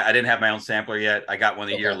 Like I didn't have my own sampler yet. I got one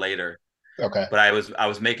a year later. Okay. But I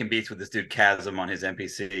was making beats with this dude Chasm on his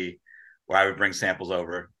MPC, where I would bring samples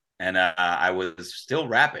over, and I was still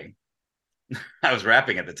rapping. I was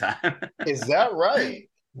rapping at the time. Is that right?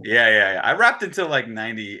 Yeah. I rapped until like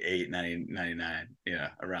 98, 90, 99. Yeah,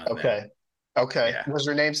 around Okay. then. Okay. Yeah. Was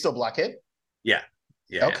your name still Blockhead? Yeah.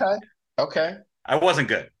 Okay. Yeah. Okay. I wasn't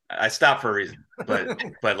good. I stopped for a reason. But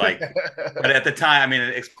at the time, I mean,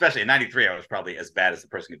 especially in 93, I was probably as bad as the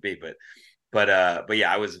person could be. But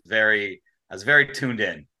yeah, I was very tuned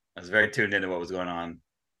in. I was very tuned into what was going on.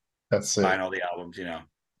 That's it. Buying all the albums, you know.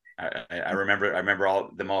 I remember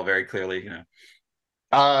all very clearly, you know.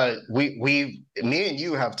 Me and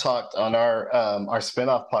you have talked on our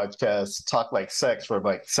spinoff podcast, Talk Like Sex, for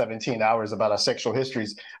like 17 hours about our sexual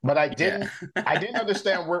histories. But I didn't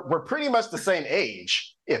understand we're pretty much the same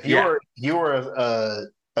age. If you were you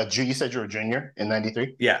said you were a junior in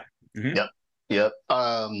 93? Yeah. Mm-hmm. Yep.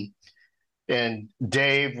 And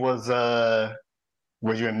Dave was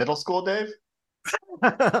were you in middle school, Dave?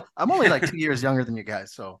 I'm only like 2 years younger than you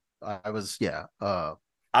guys, so I was I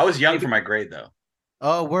was young for my grade though.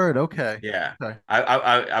 Oh, word. Okay. Yeah. Okay.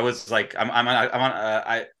 I was like I'm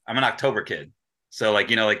an October kid, so like,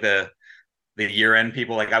 you know, like the year end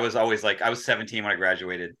people. Like I was always like, I was 17 when I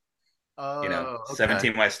graduated. You know,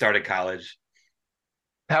 17 when I started college.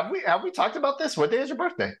 Have we talked about this? What day is your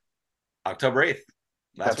birthday? October 8th.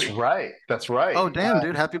 That's right. That's right. Oh, damn,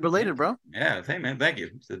 dude. Happy belated, bro. Yeah. Hey, man. Thank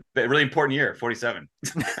you. It's a really important year, 47.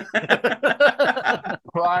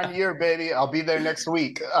 Prime year, baby. I'll be there next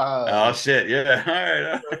week. Oh, shit. Yeah. All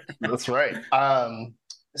right. That's right.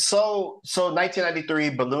 So 1993,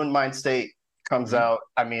 Balloon Mind State comes out.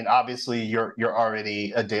 I mean, obviously, you're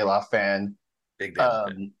already a De La fan. Big De La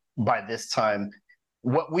fan. By this time.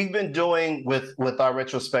 What we've been doing with our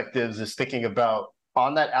retrospectives is thinking about,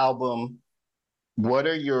 on that album, what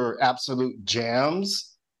are your absolute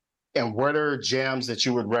jams, and what are jams that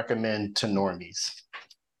you would recommend to normies?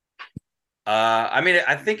 I mean,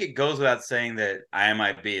 I think it goes without saying that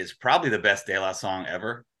IMIB is probably the best De La song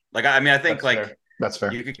ever. Like, I mean, I think that's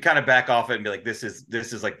fair. You could kind of back off it and be like, this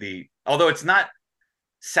is like although it's not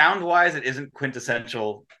sound wise, it isn't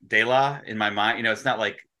quintessential De La in my mind. You know, it's not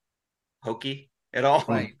like hokey at all.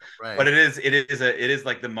 Right. But it is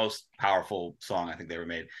like the most powerful song I think they ever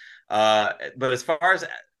made. But as far as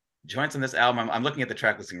joints on this album, I'm looking at the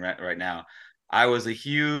track listing right now. I was a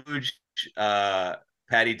huge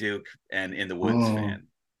Patty Duke and In the Woods fan.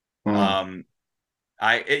 You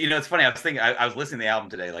know, it's funny. I was thinking, I was listening to the album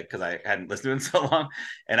today, like, because I hadn't listened to it in so long,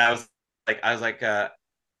 and I was like, I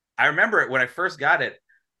remember it when I first got it.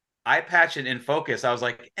 Eye Patch and In Focus, I was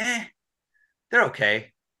like, they're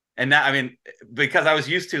okay. And now, I mean, because I was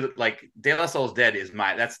used to, like, De La Soul's Dead is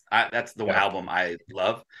that's the album I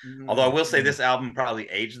love. Mm-hmm. Although I will say this album probably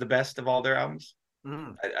aged the best of all their albums.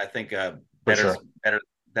 Mm-hmm. I think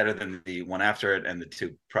better than the one after it and the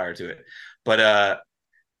two prior to it. But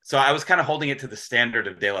so I was kind of holding it to the standard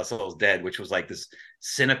of De La Soul's Dead, which was like this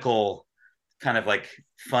cynical, kind of like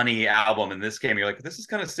funny album. And this came, you're like, this is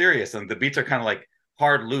kind of serious, and the beats are kind of like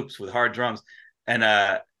hard loops with hard drums. And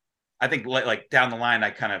I think like down the line, I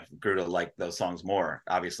kind of grew to like those songs more,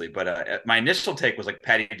 obviously. But my initial take was like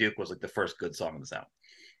Patty Duke was like the first good song on this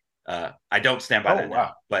album. I don't stand by that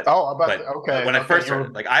now. But when I first heard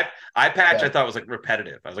it, like Eye Patch, I thought was like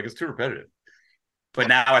repetitive. I was like, it's too repetitive. But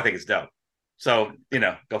now I think it's dope. So, you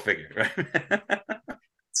know, go figure, right?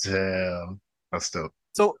 Damn, that's dope.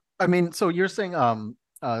 So I mean, so you're saying De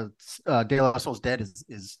La Soul's Dead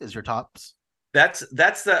is your tops?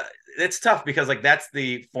 It's tough because like that's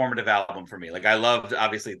the formative album for me. Like I loved,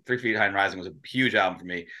 obviously, 3 Feet High and Rising was a huge album for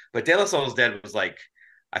me, but De La Soul's Dead was like,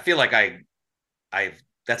 I feel like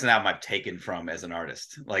that's an album I've taken from as an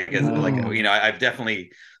artist. Like you know, I've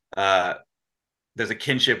definitely there's a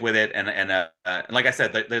kinship with it, and like I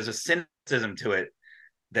said, there's a cynicism to it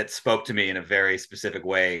that spoke to me in a very specific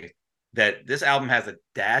way that this album has a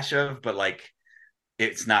dash of, but like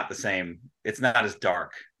it's not the same. It's not as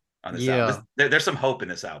dark on this album. There's some hope in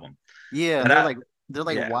this album. Yeah, they're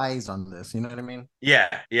like wise on this. You know what I mean? Yeah.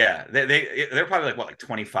 They're probably like what, like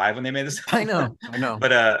 25 when they made this album? I know.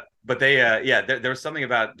 But they there was something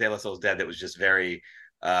about De La Soul's Dead that was just very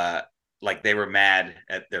like they were mad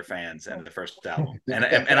at their fans and the first album. and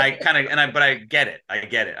I get it.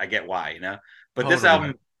 I get why, you know. But this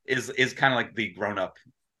album is kind of like the grown up.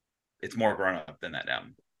 It's more grown up than that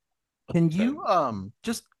album. Can you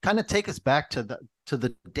just kind of take us back to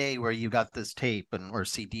the day where you got this tape or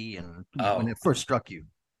CD and when it first struck you?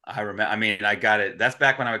 I remember. I mean, I got it. That's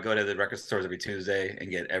back when I would go to the record stores every Tuesday and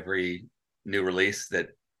get every new release that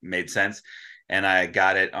made sense. and I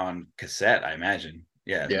got it on cassette, I imagine.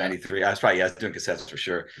 Yeah, Yeah. 93. I was doing cassettes for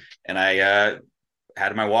sure. And I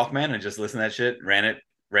had my Walkman and just listened to that shit, ran it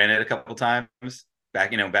a couple times back,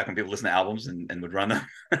 back when people listened to albums and would run them.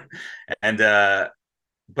 And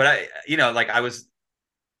but I was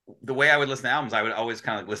the way I would listen to albums, I would always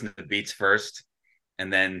kind of listen to the beats first,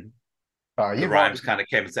 and then the rhymes kind of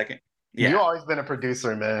came in second. Yeah. You've always been a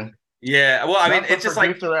producer, man. Yeah. Well, I mean, it's just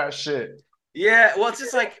like producer ass shit. Yeah. Well, it's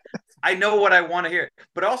just like I know what I want to hear,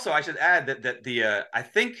 but also I should add that the I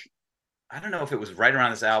think I don't know if it was right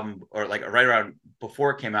around this album or like right around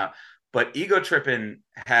before it came out, but Ego Trippin'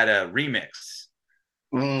 had a remix.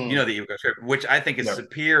 You know the Ego Trip, which I think is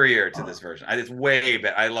superior to this version. It's way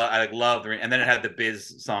better. I love the, and then it had the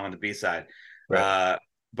Biz song on the B side. Right.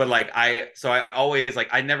 But like I always like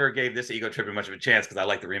I never gave this Ego Trippin' much of a chance because I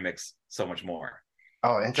like the remix so much more.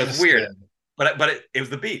 Oh, interesting. So it's weird, but it was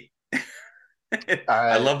the beat.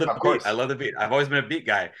 I love the beat. I love the beat. I've always been a beat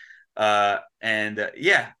guy,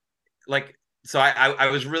 yeah, like so I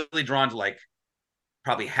was really drawn to like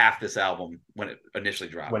probably half this album when it initially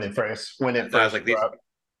dropped. When it first I was like,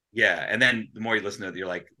 yeah, and then the more you listen to it, you're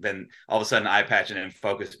like, then all of a sudden, Eye Patch and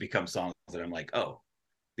Focus become songs that I'm like, oh,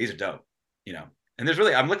 these are dope, And there's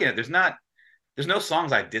really, I'm looking at, there's no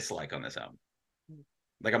songs I dislike on this album.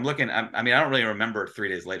 Like I'm looking, I mean, I don't really remember 3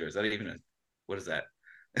 Days Later. Is that even what is that?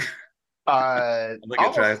 Yeah,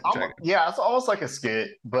 it's almost like a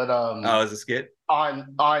skit, but oh, it's a skit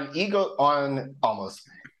on Ego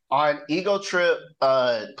Trip.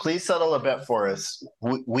 Please settle a bet for us.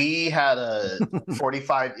 We had a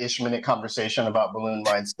 45-ish minute conversation about Balloon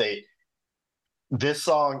Mind State. This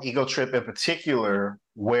song, Ego Trip in particular,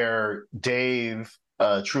 where Dave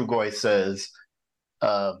Trugoy says,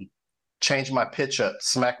 "Change my pitch up,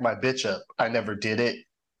 smack my bitch up. I never did it."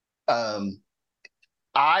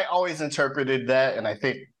 I always interpreted that, and I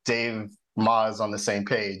think Dave Ma is on the same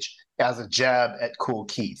page, as a jab at Kool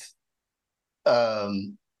Keith.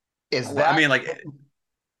 Is that? I mean, like,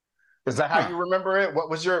 is that how you remember it? What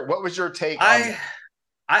was your take? I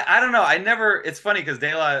don't know. I never. It's funny because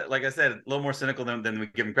De La, like I said, a little more cynical than we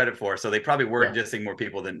give him credit for. So they probably were dissing more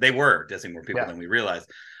people than we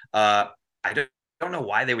realized. I don't know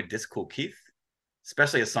why they would diss Kool Keith,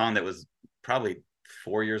 especially a song that was probably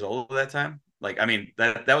 4 years old at that time. Like, I mean,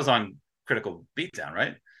 that was on Critical Beatdown,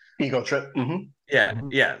 right? Ego Trip. Mm-hmm. Yeah,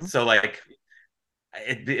 yeah. So like,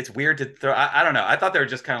 it's weird to throw. I don't know. I thought they were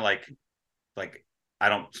just kind of like I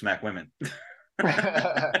don't smack women. Like,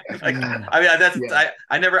 I mean,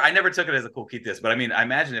 I never took it as a Kool Keith diss, but I mean, I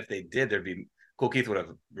imagine if they did, Kool Keith would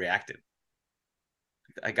have reacted.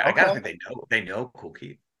 I gotta think they know Kool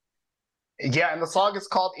Keith. Yeah, and the song is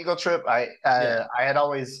called Ego Trip. I had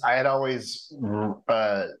always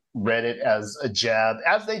read it as a jab,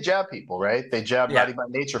 as they jab people, right? They jab Naughty by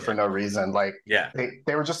Nature for no reason. Like,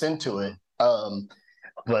 they were just into it.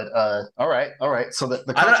 But all right. So the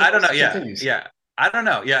I don't know. continues. Yeah. I don't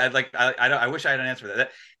know. Yeah, like I wish I had an answer for that.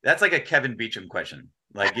 That's like a Kevin Beecham question.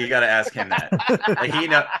 Like you got to ask him that. Like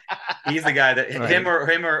he's the guy that him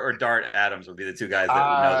or Dart Adams would be the two guys that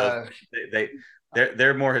would know those.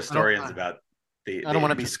 They're more historians about the. I don't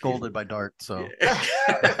want to be scolded by Dart, so.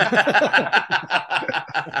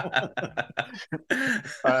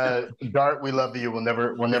 Dart, we love you. We'll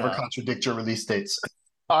never contradict your release dates.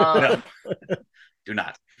 No, do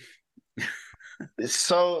not.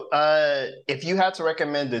 So, if you had to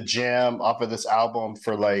recommend a jam off of this album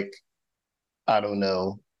for, like, I don't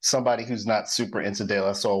know, somebody who's not super into De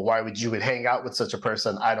La Soul, why would you hang out with such a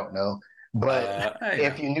person? I don't know. But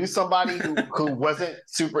if you knew somebody who wasn't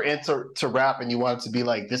super into rap and you wanted to be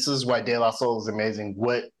like, this is why De La Soul is amazing,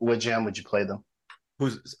 what jam would you play them?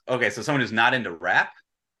 So someone who's not into rap?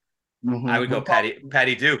 Mm-hmm. I would go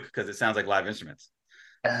Patty Duke because it sounds like live instruments.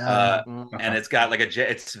 And it's got like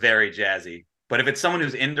it's very jazzy. But if it's someone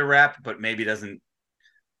who's into rap but maybe doesn't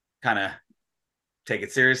kind of take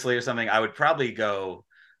it seriously or something, I would probably go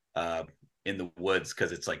In the Woods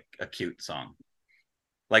because it's like a cute song.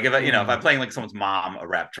 Like if I'm playing like someone's mom a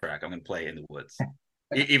rap track, I'm gonna play In the Woods,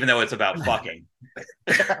 even though it's about fucking.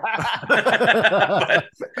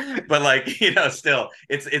 but like still,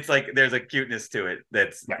 it's like there's a cuteness to it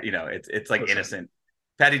that's it's like innocent.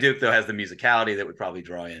 Patty Duke though has the musicality that would probably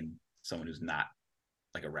draw in someone who's not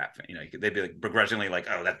like a rap fan. They'd be like begrudgingly like,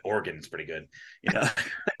 oh, that organ's pretty good. Yeah,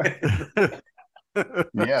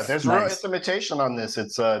 there's real instrumentation on this.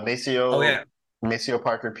 It's Maceo. Oh yeah. Maceo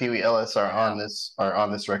Parker, Pee Wee Ellis are on this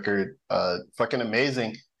record. Fucking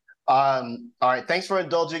amazing. All right, thanks for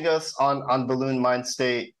indulging us on Balloon Mind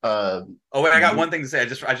State. Oh wait, I got one thing to say. I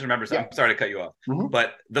just remember something. I'm sorry to cut you off. Mm-hmm.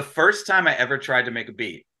 But the first time I ever tried to make a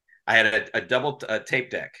beat, I had a double tape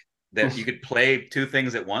deck, that you could play two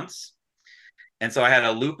things at once. And so I had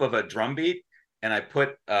a loop of a drum beat, and I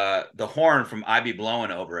put the horn from I Be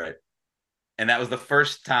Blowin' over it. And that was the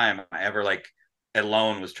first time I ever like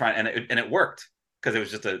alone was trying, and it worked because it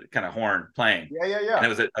was just a kind of horn playing. Yeah. And it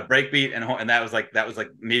was a break beat, and that was like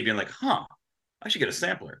me being like, huh, I should get a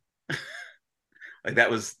sampler. Like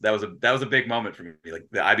that was a big moment for me, like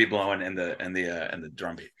the I Be Blowin' and the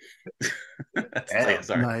drum beat.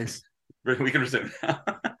 Sorry. Nice. We can resume.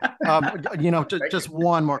 Just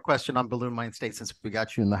one more question on Balloon Mind State since we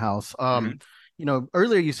got you in the house. Mhm.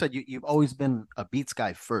 Earlier you said you've always been a beats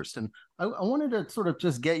guy first, and I wanted to sort of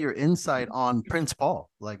just get your insight on Prince Paul.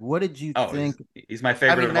 Like, what did you think? He's my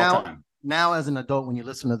favorite of all time. Now, as an adult, when you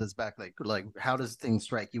listen to this back, like how does things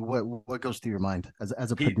strike you? What goes through your mind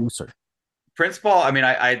as a producer? Prince Paul. I mean,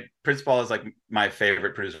 Prince Paul is like my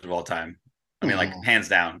favorite producer of all time. I mean, like hands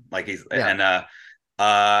down. Like and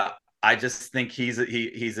I just think he's a.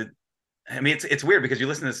 I mean, it's weird because you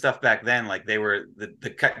listen to stuff back then, like they were the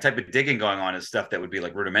type of digging going on is stuff that would be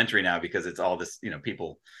like rudimentary now because it's all this,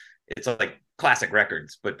 people, it's like classic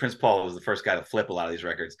records. But Prince Paul was the first guy to flip a lot of these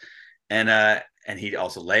records, and he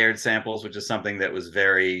also layered samples, which is something that was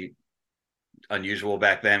very unusual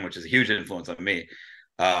back then, which is a huge influence on me.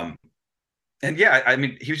 And yeah, I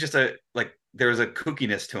mean, he was just there was a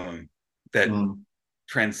kookiness to him that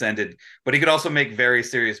transcended, but he could also make very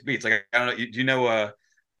serious beats. Like I don't know, do you know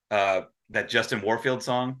that Justin Warfield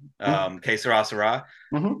song, Que Sera Sera?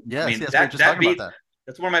 Yes, I mean, yes, that beat,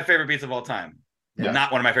 that's one of my favorite beats of all time. Yeah.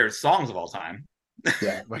 Not one of my favorite songs of all time.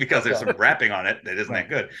 Yeah, because there's some rapping on it that isn't that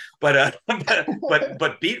good.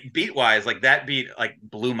 But beat wise, like that beat like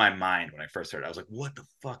blew my mind when I first heard it. I was like, what the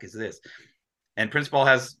fuck is this? And Prince Paul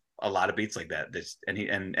has a lot of beats like that.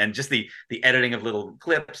 And just the editing of little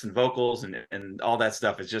clips and vocals and all that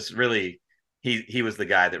stuff is just really, he was the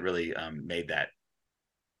guy that really made that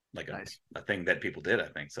like a thing that people did, I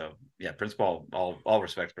think. So yeah, Prince Paul, all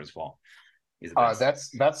respect Prince Paul. He's the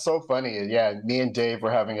best. That's so funny. Yeah, me and Dave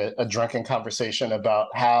were having a drunken conversation about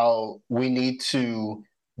how we need to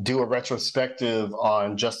do a retrospective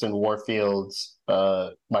on Justin Warfield's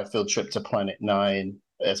My Field Trip to Planet Nine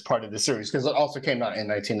as part of the series, because it also came out in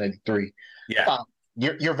 1993. Yeah.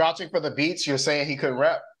 You're vouching for the beats. You're saying he couldn't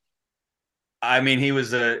rap. I mean, he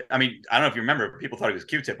was I mean, I don't know if you remember, people thought he was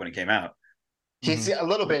Q-Tip when he came out. He's a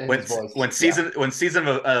little bit in his voice. When season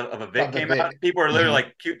of a Vic came out, people were literally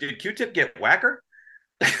like, "Did Q-Tip get whacker?"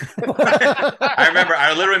 I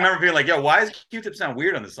literally remember being like, "Yo, why does Q-Tip sound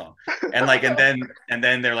weird on this song?" And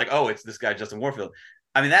then they're like, "Oh, it's this guy Justin Warfield."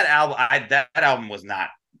 I mean, that album was not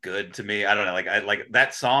good to me. I don't know, like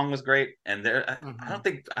that song was great, and I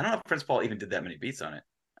don't know if Prince Paul even did that many beats on it.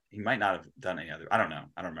 He might not have done any other. I don't know.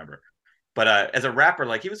 I don't remember. But as a rapper,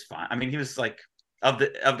 like he was fine. I mean, he was like. Of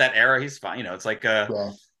that era, he's fine. It's like I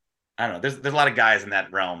don't know. There's a lot of guys in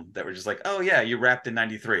that realm that were just like, oh yeah, you rapped in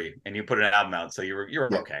 '93 and you put an album out, so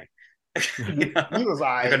you're okay. He was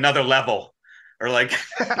like another level, or like,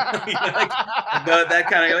 that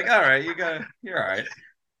kind of. You're like, all right, you're all right.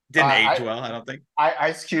 Didn't age well, I don't think.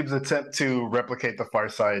 Ice Cube's attempt to replicate the Far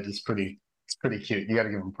Side is pretty cute. You got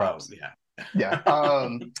to give him props. Yeah.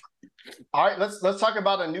 All right, let's talk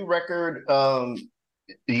about a new record.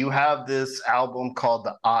 You have this album called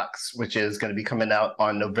The Ox, which is going to be coming out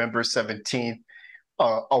on November 17th.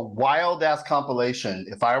 A wild ass compilation.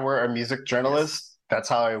 If I were a music journalist, that's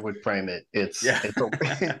how I would frame it. It's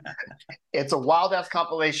a wild ass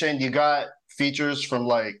compilation. You got features from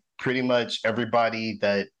like pretty much everybody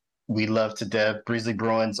that we love to death. Breezy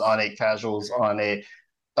Bruins on it, Casuals on it,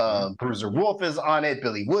 Bruiser Wolf is on it,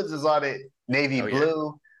 Billy Woods is on it, Navy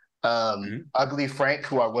Blue. Ugly Frank,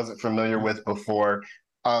 who I wasn't familiar with before.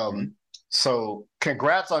 So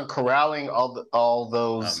congrats on corralling all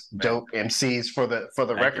those dope MCs for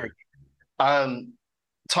the record.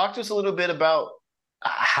 Talk to us a little bit about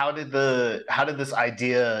how did this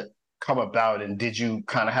idea come about, and did you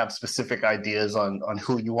kind of have specific ideas on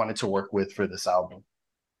who you wanted to work with for this album?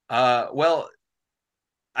 Well,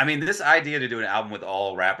 I mean, this idea to do an album with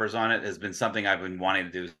all rappers on it has been something I've been wanting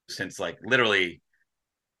to do since like literally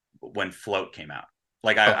when Float came out.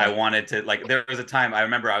 Like I wanted to, like, there was a time I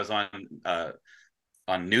remember I was on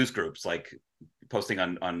news groups, like posting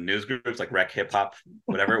on news groups like Rec Hip Hop,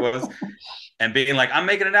 whatever it was, and being like, I'm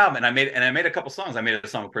making an album, and I made a couple songs. I made a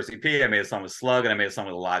song with Percy P, I made a song with Slug, and I made a song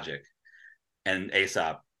with Logic and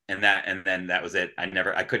Aesop, and then that was it.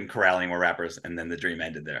 I couldn't corral any more rappers, and then the dream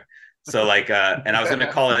ended there. So like, and I was going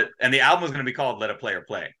to call it, and the album was going to be called Let a Player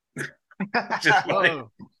Play, which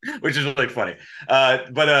is really funny.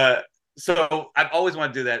 So I've always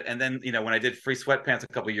wanted to do that. And then, when I did Free Sweatpants a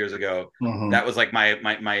couple years ago, that was like my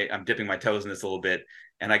I'm dipping my toes in this a little bit.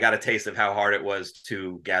 and I got a taste of how hard it was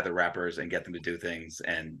to gather rappers and get them to do things,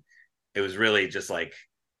 and it was really just like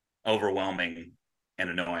overwhelming and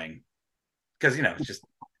annoying because it's just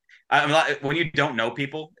when you don't know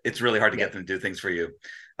people, it's really hard to get them to do things for you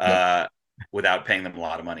without paying them a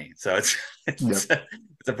lot of money. So it's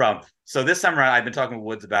a problem. So this summer I've been talking with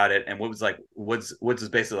Woods about it, and Woods is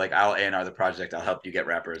basically like, I'll A&R the project, I'll help you get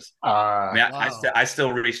rappers. I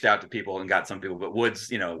still reached out to people and got some people, but Woods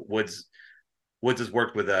has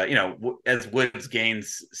worked with as Woods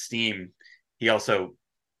gains steam, he also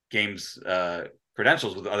gains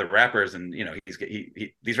credentials with other rappers, and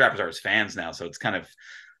these rappers are his fans now, so it's kind of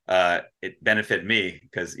it benefited me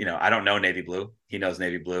because I don't know Navy Blue, he knows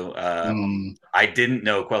Navy Blue. I didn't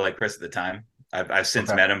know Quelle Chris at the time. I've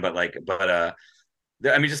since met him, but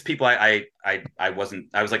I mean, just people I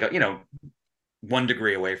was like 1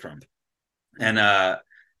 degree away from,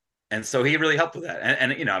 and so he really helped with that,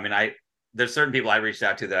 and I mean, there's certain people I reached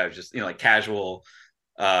out to that I was just like casual,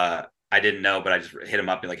 I didn't know, but I just hit him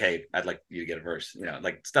up and be like, hey, I'd like you to get a verse,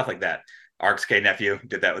 like stuff like that. Arx K Nephew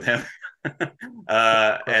did that with him.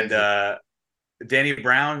 And Danny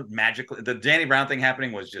Brown, magically, the Danny Brown thing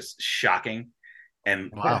happening was just shocking,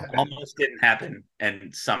 and almost didn't happen,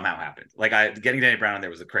 and somehow happened. Like getting Danny Brown on there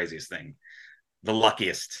was the craziest thing, the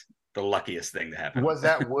luckiest thing to happen. Was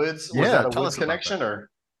that Woods? Was that a Woods connection or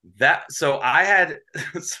that? So I had,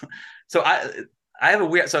 so I have a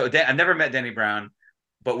weird. So I've never met Danny Brown,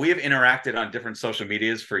 but we have interacted on different social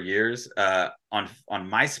medias for years. On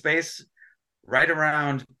MySpace, right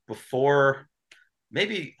around before,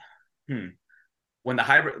 maybe when the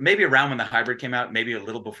hybrid, maybe around when the hybrid came out, maybe a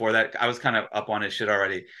little before that. I was kind of up on his shit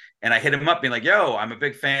already, and I hit him up being like, yo, I'm a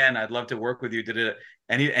big fan, I'd love to work with you.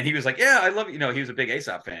 And he was like, yeah, I love it. He was a big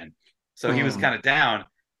A$AP fan, so he was kind of down.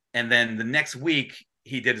 And then the next week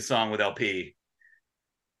he did a song with LP,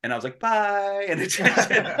 and I was like, bye. And it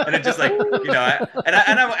just like,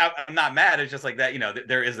 I'm not mad. It's just like that,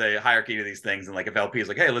 there is a hierarchy to these things. And like, if LP is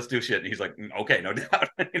like, hey, let's do shit, and he's like, okay, no doubt.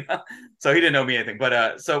 So he didn't know me anything,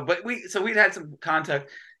 but we'd had some contact,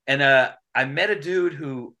 and I met a dude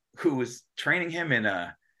who was training him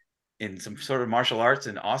in some sort of martial arts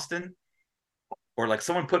in Austin, or like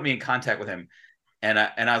someone put me in contact with him, and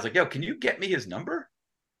I was like, yo, can you get me his number?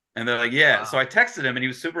 And they're like, yeah. Wow. So I texted him, and he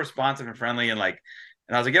was super responsive and friendly, and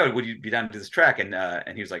I was like, yo, would you be down to do this track? And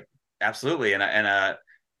he was like, absolutely. And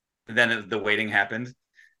then the waiting happened,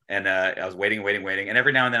 and I was waiting. And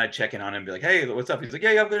every now and then I'd check in on him and be like, hey, what's up? He's like,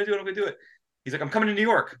 yeah, I'm going to do it. He's like, I'm coming to New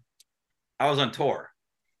York. I was on tour,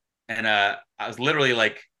 and I was literally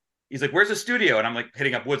like, he's like, where's the studio? And I'm like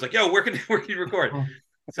hitting up Woods like, yo, where can you record?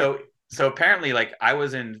 So apparently, like, I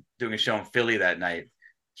was doing a show in Philly that night.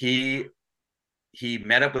 He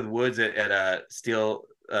met up with Woods at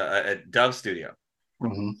Dove Studio.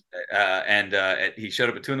 And he showed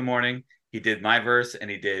up at 2 a.m. He did my verse, and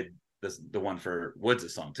he did the one for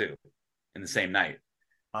Woods' song too, in the same night.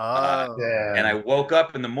 And I woke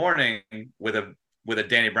up in the morning with a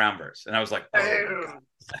Danny Brown verse, and I was like, oh my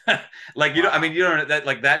God. Like, I mean, that,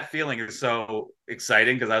 like, that feeling is so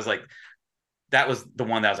exciting, because I was like, that was the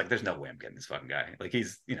one that I was like, there's no way I'm getting this fucking guy. Like,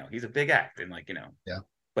 he's a big act, and like,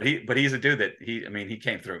 but he's a dude that he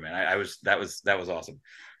came through, man. That was awesome.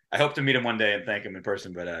 I hope to meet him one day and thank him in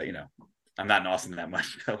person, but I'm not in Austin that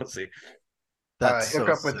much. We'll see. Hook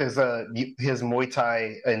up with his Muay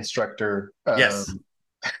Thai instructor. Yes.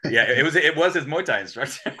 Yeah, it was his Muay Thai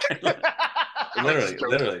instructor.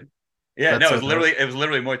 literally. Yeah, no, it was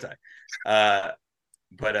literally Muay Thai.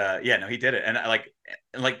 But yeah, no, he did it, and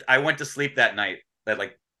I went to sleep that night at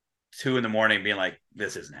like 2 a.m. being like,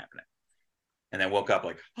 this isn't happening, and then woke up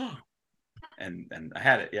like, oh, and I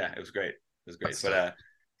had it. Yeah, it was great. But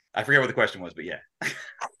I forget what the question was, but yeah.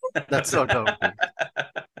 That's so dope.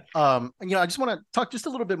 I just want to talk just a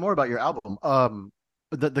little bit more about your album.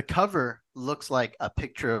 The cover looks like a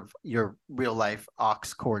picture of your real life aux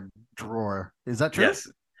cord drawer. Is that true?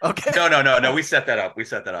 Yes. Okay. No. We set that up.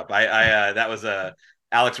 I that was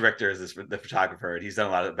Alex Richter is the photographer, and he's done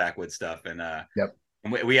a lot of backwoods stuff. And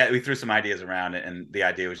and we threw some ideas around it, and the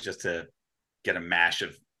idea was just to get a mash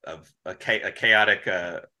of a chaotic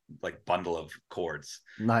like bundle of chords.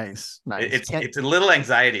 Nice. It's a little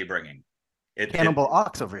anxiety bringing. Cannibal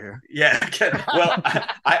Ox over here. Yeah. Well,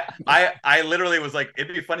 I literally was like,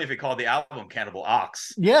 it'd be funny if we called the album Cannibal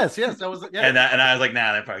Ox. Yes. That was And I was like,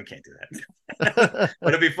 nah, I probably can't do that. But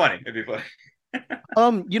it'd be funny.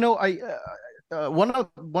 One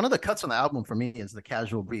of the cuts on the album for me is the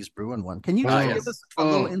Casual Breeze Bruin one. Can you give us a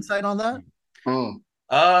little insight on that?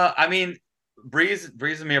 I mean, Breeze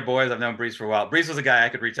and me are boys. I've known Breeze for a while. Breeze was a guy I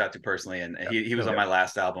could reach out to personally, and he was on my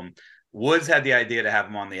last album. Woods had the idea to have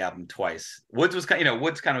him on the album twice. Woods was kind,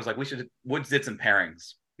 Woods kind of was like, Woods did some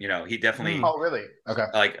pairings. He definitely Oh, really? Okay.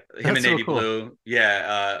 like him That's and so Navy cool. Blue.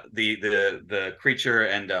 Yeah, the Creature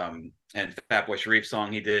and Fatboy Sharif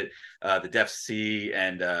song he did, the Def C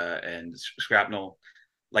and Shrapnel,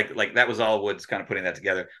 like that was all Woods kind of putting that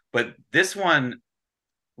together. But this one,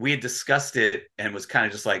 we had discussed it and was kind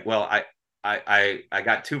of just like, well, I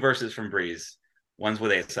got two verses from Breeze, one's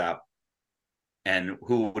with Aesop, and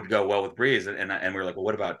who would go well with Breeze, and we were like, well,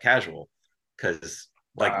 what about Casual? Because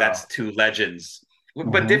like Wow. that's two legends,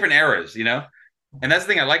 but Mhm. different eras. And that's the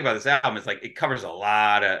thing I like about this album is like it covers a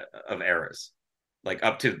lot of eras, like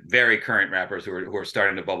up to very current rappers who are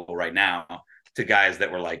starting to bubble right now, to guys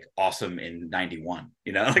that were like awesome in '91.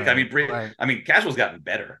 Like Right. I mean, Casual's gotten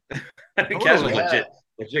better. I mean, Casual's Totally. Yeah.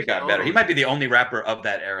 legit got better. He Totally. might be the only rapper of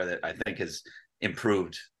that era that I think has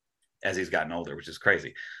improved as he's gotten older, which is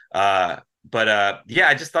crazy. But yeah,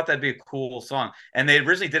 I just thought that'd be a cool song. And they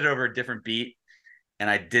originally did it over a different beat, and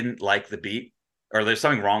I didn't like the beat, or there's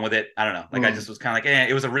something wrong with it. I don't know. Like I just was kind of like,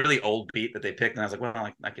 it was a really old beat that they picked, and I was like,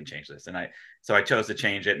 well, I can change this, and so I chose to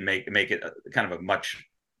change it and make it kind of a much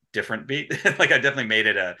different beat. Like I definitely made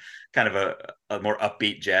it a kind of a more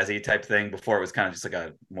upbeat, jazzy type thing. Before it was kind of just like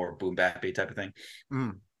a more boom bap beat type of thing.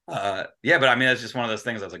 Mm. Yeah, but I mean, that's just one of those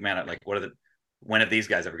things. I was like, man, like, when have these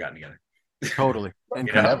guys ever gotten together? Totally.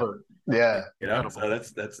 Incredible. Never. Yeah. So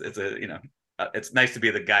it's it's nice to be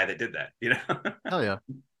the guy that did that. Hell yeah.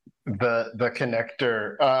 The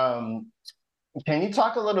connector. Can you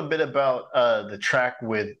talk a little bit about the track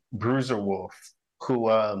with Bruiser Wolf,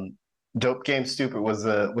 who Dope Game Stupid was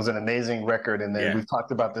an amazing record, and then Yeah. we've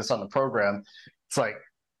talked about this on the program. It's like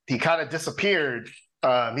he kind of disappeared.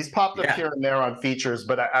 He's popped up Yeah. here and there on features,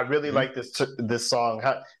 but I really like this song.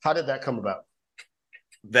 How did that come about?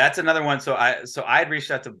 That's another one. So I had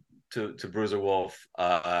reached out to Bruiser Wolf,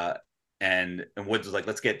 and Woods was like,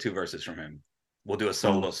 let's get two verses from him. We'll do a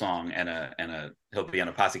solo song and he'll be on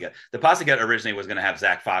a posse gut. The posse gut originally was going to have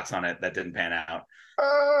Zach Fox on it. That didn't pan out.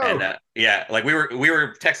 Oh. And yeah, like we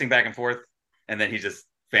were texting back and forth, and then he just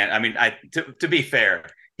I mean, to be fair,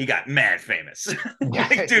 he got mad famous.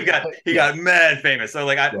 Like, dude got mad famous. So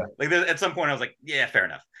like at some point I was like, yeah, fair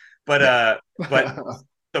enough. But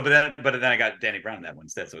but then I got Danny Brown that one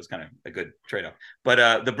instead, so it was kind of a good trade off.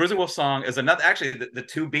 But the Bruiser Wolf song is another. Actually, the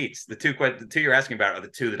two beats, the two you're asking about, are the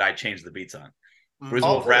two that I changed the beats on. Bruiser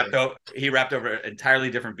Wolf rapped over an entirely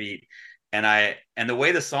different beat, and the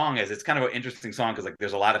way the song is, it's kind of an interesting song because like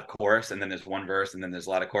there's a lot of chorus, and then there's one verse, and then there's a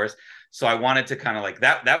lot of chorus. So I wanted to kind of like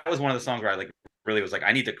that. That was one of the songs where I like really was like,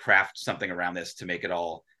 I need to craft something around this to make it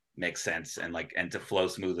all make sense and to flow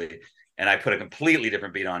smoothly. And I put a completely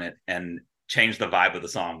different beat on it and changed the vibe of the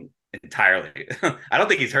song entirely. I don't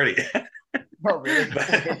think he's heard it yet. Oh, really?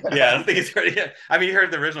 Yeah, I don't think he's heard it yet. I mean, he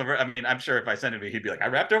heard the original. I mean, I'm sure if I sent it to him, he'd be like, "I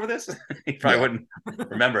rapped over this." He probably wouldn't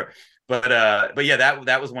remember. But yeah,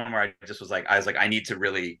 that was one where I just was like, I need to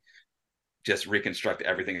really just reconstruct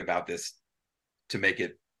everything about this to make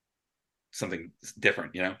it something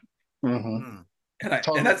different, Mm-hmm.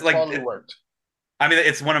 And that's like totally worked. I mean,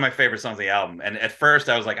 it's one of my favorite songs on the album. And at first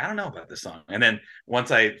I was like, I don't know about this song. And then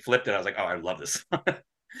once I flipped it, I was like, oh, I love this song.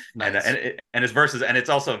 Nice. And his verses, and it's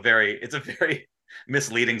also it's a very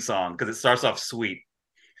misleading song because it starts off sweet.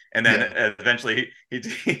 And then eventually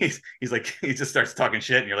he's like, he just starts talking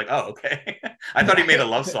shit. And you're like, oh, okay. I thought he made a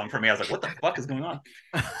love song for me. I was like, what the fuck is going on?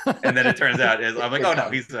 And then it turns out, I'm like, oh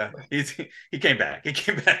no, he came back. He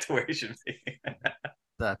came back to where he should be.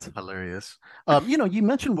 That's hilarious. You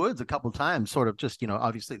mentioned Woods a couple times, sort of just,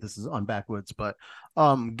 obviously this is on Backwoods, but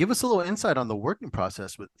give us a little insight on the working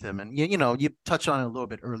process with him. And, you touched on it a little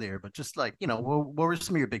bit earlier, but just like, what were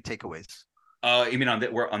some of your big takeaways? You mean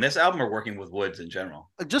on this album or working with Woods in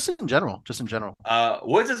general? Just in general.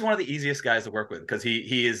 Woods is one of the easiest guys to work with because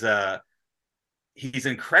he is he's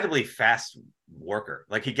an incredibly fast worker.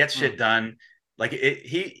 Like he gets shit done. Like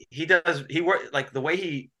he work like the way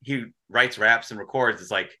he writes raps and records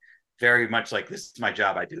is like very much like, this is my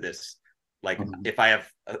job. I do this. Like if I have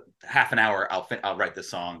half an hour, I'll write this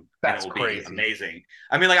song. That's and it will crazy. be amazing.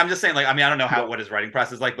 I mean, like I'm just saying, like I mean, I don't know what his writing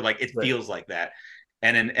process is like, but like it feels like that.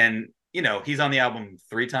 And he's on the album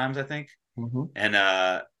 3 times, I think. And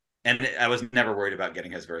I was never worried about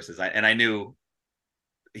getting his verses. I knew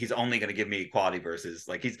he's only going to give me quality verses.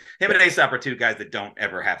 Like him and Aesop are two guys that don't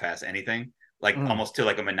ever half-ass anything. Like almost to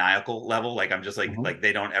like a maniacal level. Like I'm just like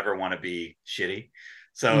they don't ever want to be shitty.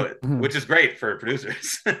 So which is great for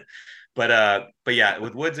producers. But yeah,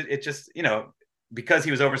 with Woods, it just, because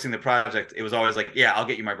he was overseeing the project, it was always like, yeah, I'll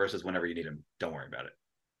get you my verses whenever you need them. Don't worry about it.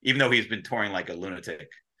 Even though he's been touring like a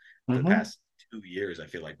lunatic for the past 2 years, I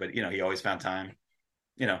feel like, but he always found time.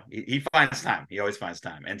 he finds time. He always finds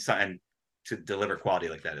time, and to deliver quality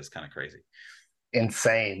like that is kind of crazy.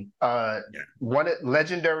 Insane. One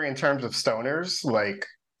legendary in terms of stoners. Like,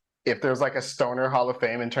 if there's like a stoner Hall of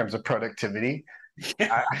Fame in terms of productivity,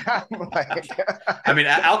 I'm like, I mean,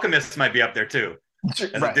 Alchemist might be up there too.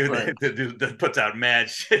 As right, a dude right. that puts out mad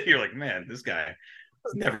shit, you're like, man, this guy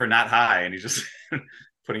is never not high, and he's just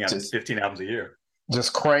putting out 15 albums a year.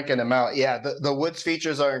 Just cranking them out. Yeah, the Woods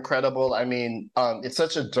features are incredible. I mean, it's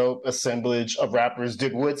such a dope assemblage of rappers.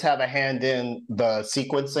 Did Woods have a hand in the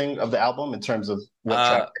sequencing of the album in terms of what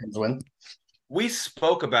track comes when? We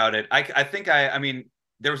spoke about it. I think I mean,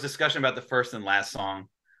 there was discussion about the first and last song.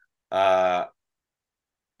 I'm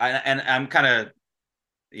kind of,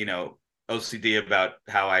 OCD about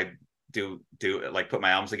how I do like put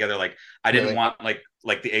my albums together. Like, I didn't want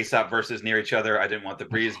like the Aesop verses near each other. I didn't want the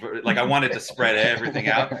Breeze, like I wanted to spread everything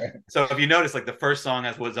out. So if you notice, like the first song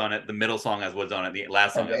has Woods on it, the middle song has Woods on it, the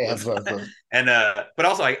last song has Woods on it. And but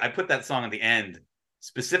also I put that song at the end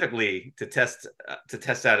specifically to test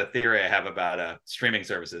out a theory I have about streaming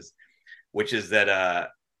services, which is that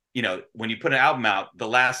when you put an album out, the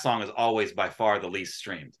last song is always by far the least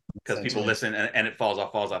streamed because people listen and it falls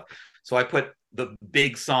off. So I put the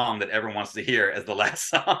big song that everyone wants to hear as the last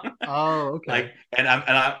song. Oh, okay.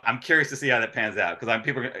 I'm curious to see how that pans out because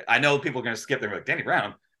I know people are going to skip. They're like, Danny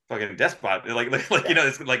Brown, fucking despot. It's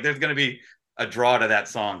like there's going to be a draw to that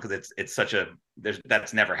song because it's such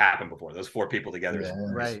that's never happened before. Those four people together is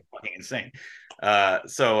fucking insane.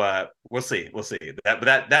 So we'll see.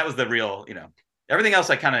 That was the real. Everything else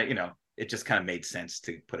I kind of it just kind of made sense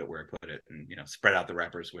to put it where I put it and spread out the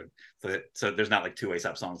rappers so there's not like 2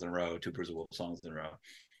 Aesop songs in a row, 2 Bruiser Wolf songs in a row,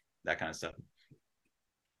 that kind of stuff.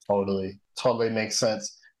 Totally makes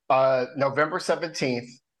sense. November 17th,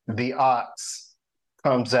 the Ox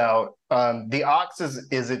comes out. The Ox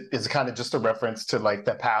is kind of just a reference to like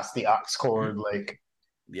the past, the Ox chord,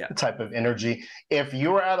 type of energy. If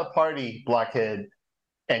you were at a party, Blockhead,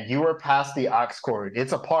 and you were past the Ox chord,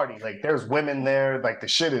 it's a party. Like there's women there, like the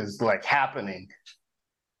shit is like happening.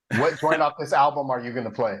 What joint off this album are you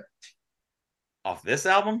gonna play? Off this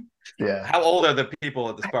album? Yeah. How old are the people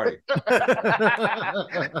at this party?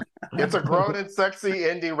 It's a grown and sexy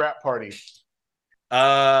indie rap party.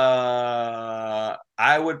 I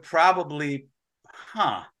would probably,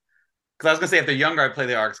 because I was gonna say if they're younger, I'd play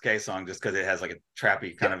the RXK song just because it has like a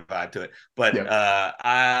trappy kind of vibe to it. But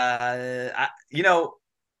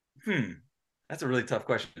that's a really tough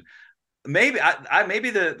question. Maybe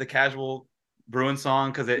maybe the Casual Bruin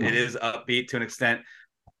song because it is upbeat to an extent.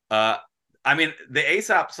 I mean, the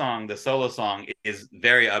Aesop song, the solo song, is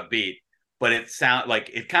very upbeat, but it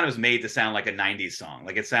kind of was made to sound like a 90s song.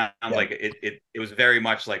 Like it sounds like it was very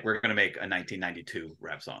much like we're gonna make a 1992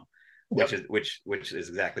 rap song, which is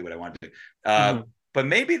exactly what I wanted to do. But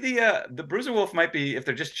maybe the Bruiser Wolf might be if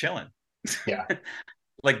they're just chilling. Yeah.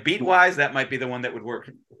 Like beat wise, that might be the one that would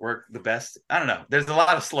work the best. I don't know. There's a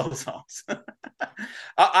lot of slow songs.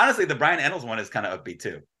 Honestly, the Brian Ennals one is kind of upbeat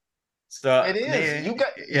too. So it is.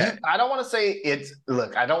 I don't want to say it's.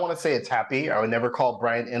 Look, I don't want to say it's happy. I would never call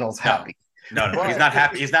Brian Ennals happy. No, he's not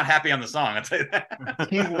happy. He's not happy on the song. I'll tell you that.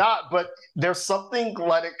 He's not. But there's something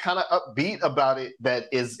like kind of upbeat about it that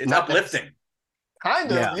is. It's uplifting.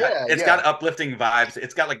 Kind of, yeah. It's got uplifting vibes.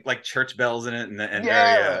 It's got like church bells in it, and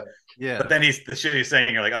very. Yeah. But then the shit he's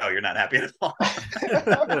saying, you're like, oh, you're not happy at all.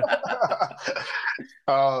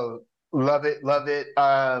 Oh, love it.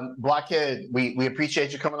 Blockhead, we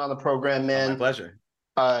appreciate you coming on the program, man. My pleasure.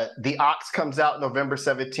 The Ox comes out November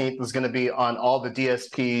 17th. Is going to be on all the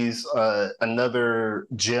DSPs. Another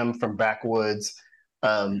gem from Backwoods.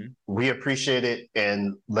 We appreciate it,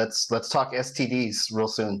 and let's talk STDs real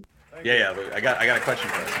soon. Yeah. I got a question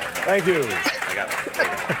for us. Thank you. I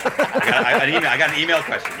got an email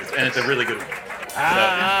question, and it's a really good one. So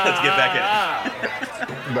let's get back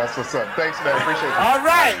in. That's what's up. Thanks, man. Appreciate it. All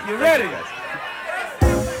right, you ready?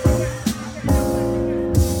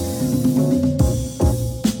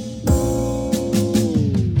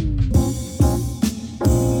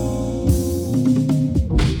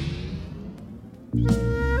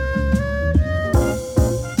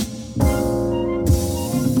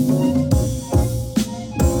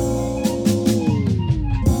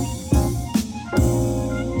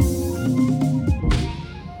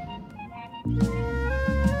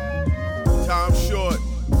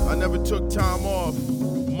 Took time off,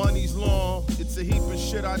 money's long, it's a heap of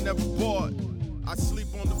shit I never bought. I sleep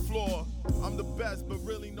on the floor, I'm the best, but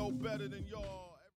really no better than y'all.